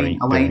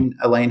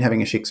Elaine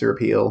having a Shiksa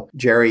appeal,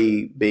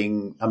 Jerry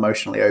being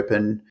emotionally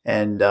open,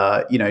 and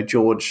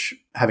George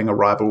having a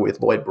rival with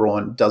Lloyd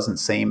Braun doesn't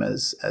seem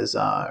as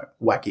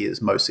wacky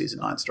as most season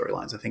 9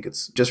 storylines. I think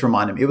it's just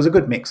reminded me. It was a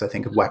good mix, I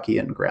think, of wacky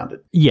and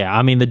grounded. Yeah,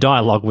 I mean, the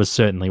dialogue was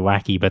certainly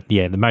wacky, but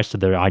yeah, most of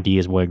the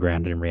ideas were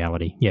grounded in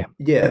reality. Yeah.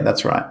 Yeah,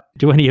 that's right.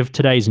 Do any of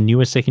today's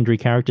newer secondary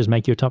characters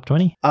make your top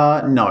 20?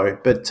 No,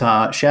 but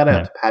shout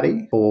out to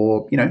Patty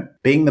for,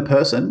 being the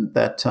person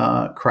that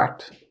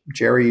cracked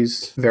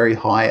Jerry's very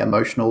high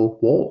emotional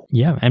wall.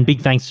 Yeah, and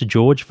big thanks to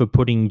George for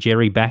putting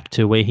Jerry back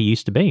to where he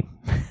used to be.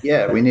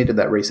 Yeah, we needed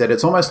that reset.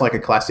 It's almost like a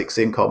classic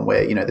sitcom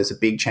where, there's a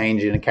big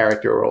change in a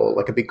character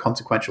or a big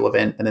consequential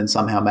event, and then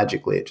somehow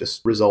magically it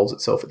just resolves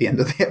itself at the end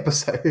of the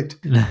episode.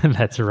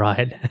 That's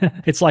right.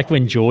 It's like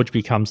when George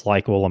becomes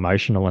all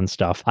emotional and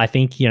stuff. I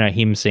think,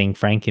 him seeing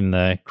Frank in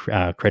the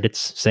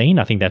credits scene,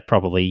 I think that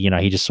probably,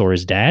 he just saw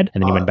his dad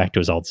and then he went back to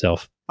his old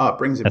self. Oh, it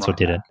brings him That's right what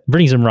did back. it.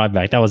 Brings him right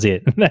back. That was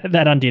it.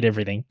 That undid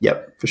everything.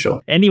 Yep, for sure.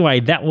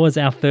 Anyway, that was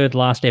our third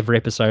last ever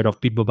episode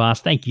of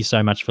Bidwabask. Thank you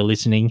so much for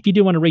listening. If you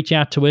do want to reach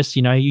out to us,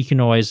 you can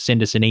always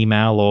send us an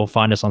email or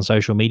find us on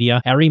social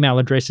media. Our email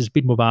address is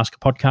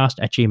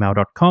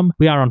bidwabaskpodcast@gmail.com.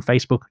 We are on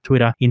Facebook,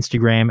 Twitter,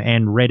 Instagram,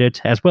 and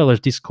Reddit, as well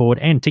as Discord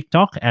and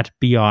TikTok at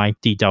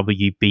BIDWBASC.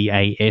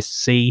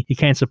 You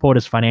can support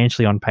us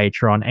financially on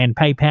Patreon and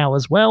PayPal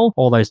as well.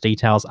 All those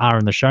details are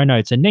in the show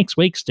notes. And next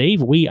week,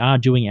 Steve, we are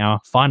doing our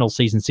final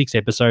season 6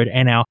 episode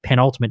and our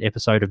penultimate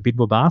episode of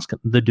Bidwabask,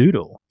 The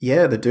Doodle.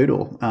 Yeah, The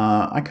Doodle.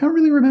 I can't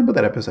really remember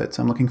that episode,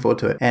 so I'm looking forward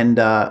to it. And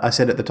I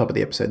said at the top of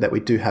the episode that we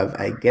do have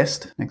a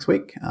guest next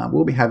week.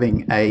 We'll be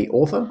having a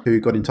author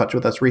who got in touch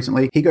with us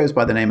recently. He goes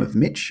by the name of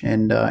Mitch,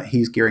 and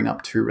he's gearing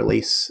up to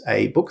release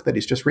a book that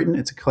he's just written.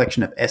 It's a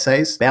collection of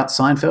essays about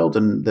Seinfeld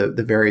and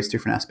the various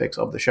different aspects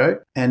of the show.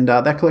 And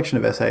that collection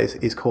of essays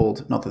is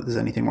called, not that there's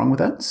anything wrong with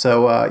that.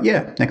 So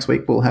next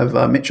week we'll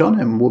have Mitch on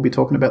and we'll be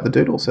talking about The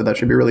Doodle, so that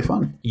should be really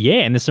fun.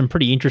 Yeah, and there's some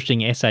pretty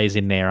interesting essays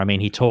in there. I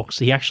mean, he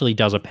actually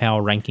does a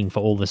power ranking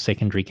for all the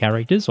secondary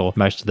characters, or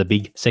most of the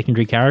big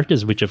secondary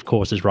characters, which of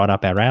course is right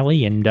up our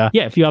alley, and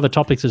a few other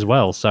topics as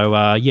well. So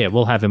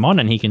we'll have him on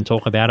and he can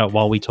talk about it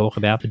while we talk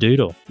about The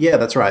Doodle. Yeah,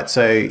 that's right.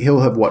 So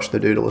he'll have watched The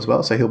Doodle as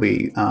well, so he'll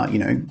be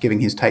giving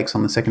his takes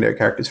on the secondary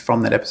characters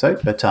from that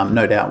episode, but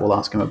no doubt we'll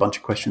ask him a bunch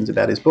of questions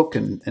about his book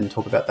and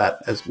talk about that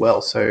as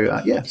well.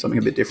 So something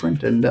a bit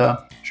different, and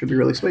should be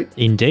really sweet.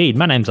 Indeed.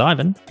 My name's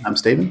Ivan. I'm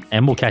Stephen.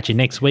 And we'll catch you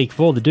next week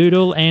for The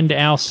Doodle and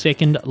our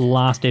second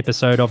last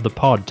episode of the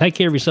pod. Take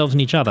care of yourselves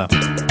and each other.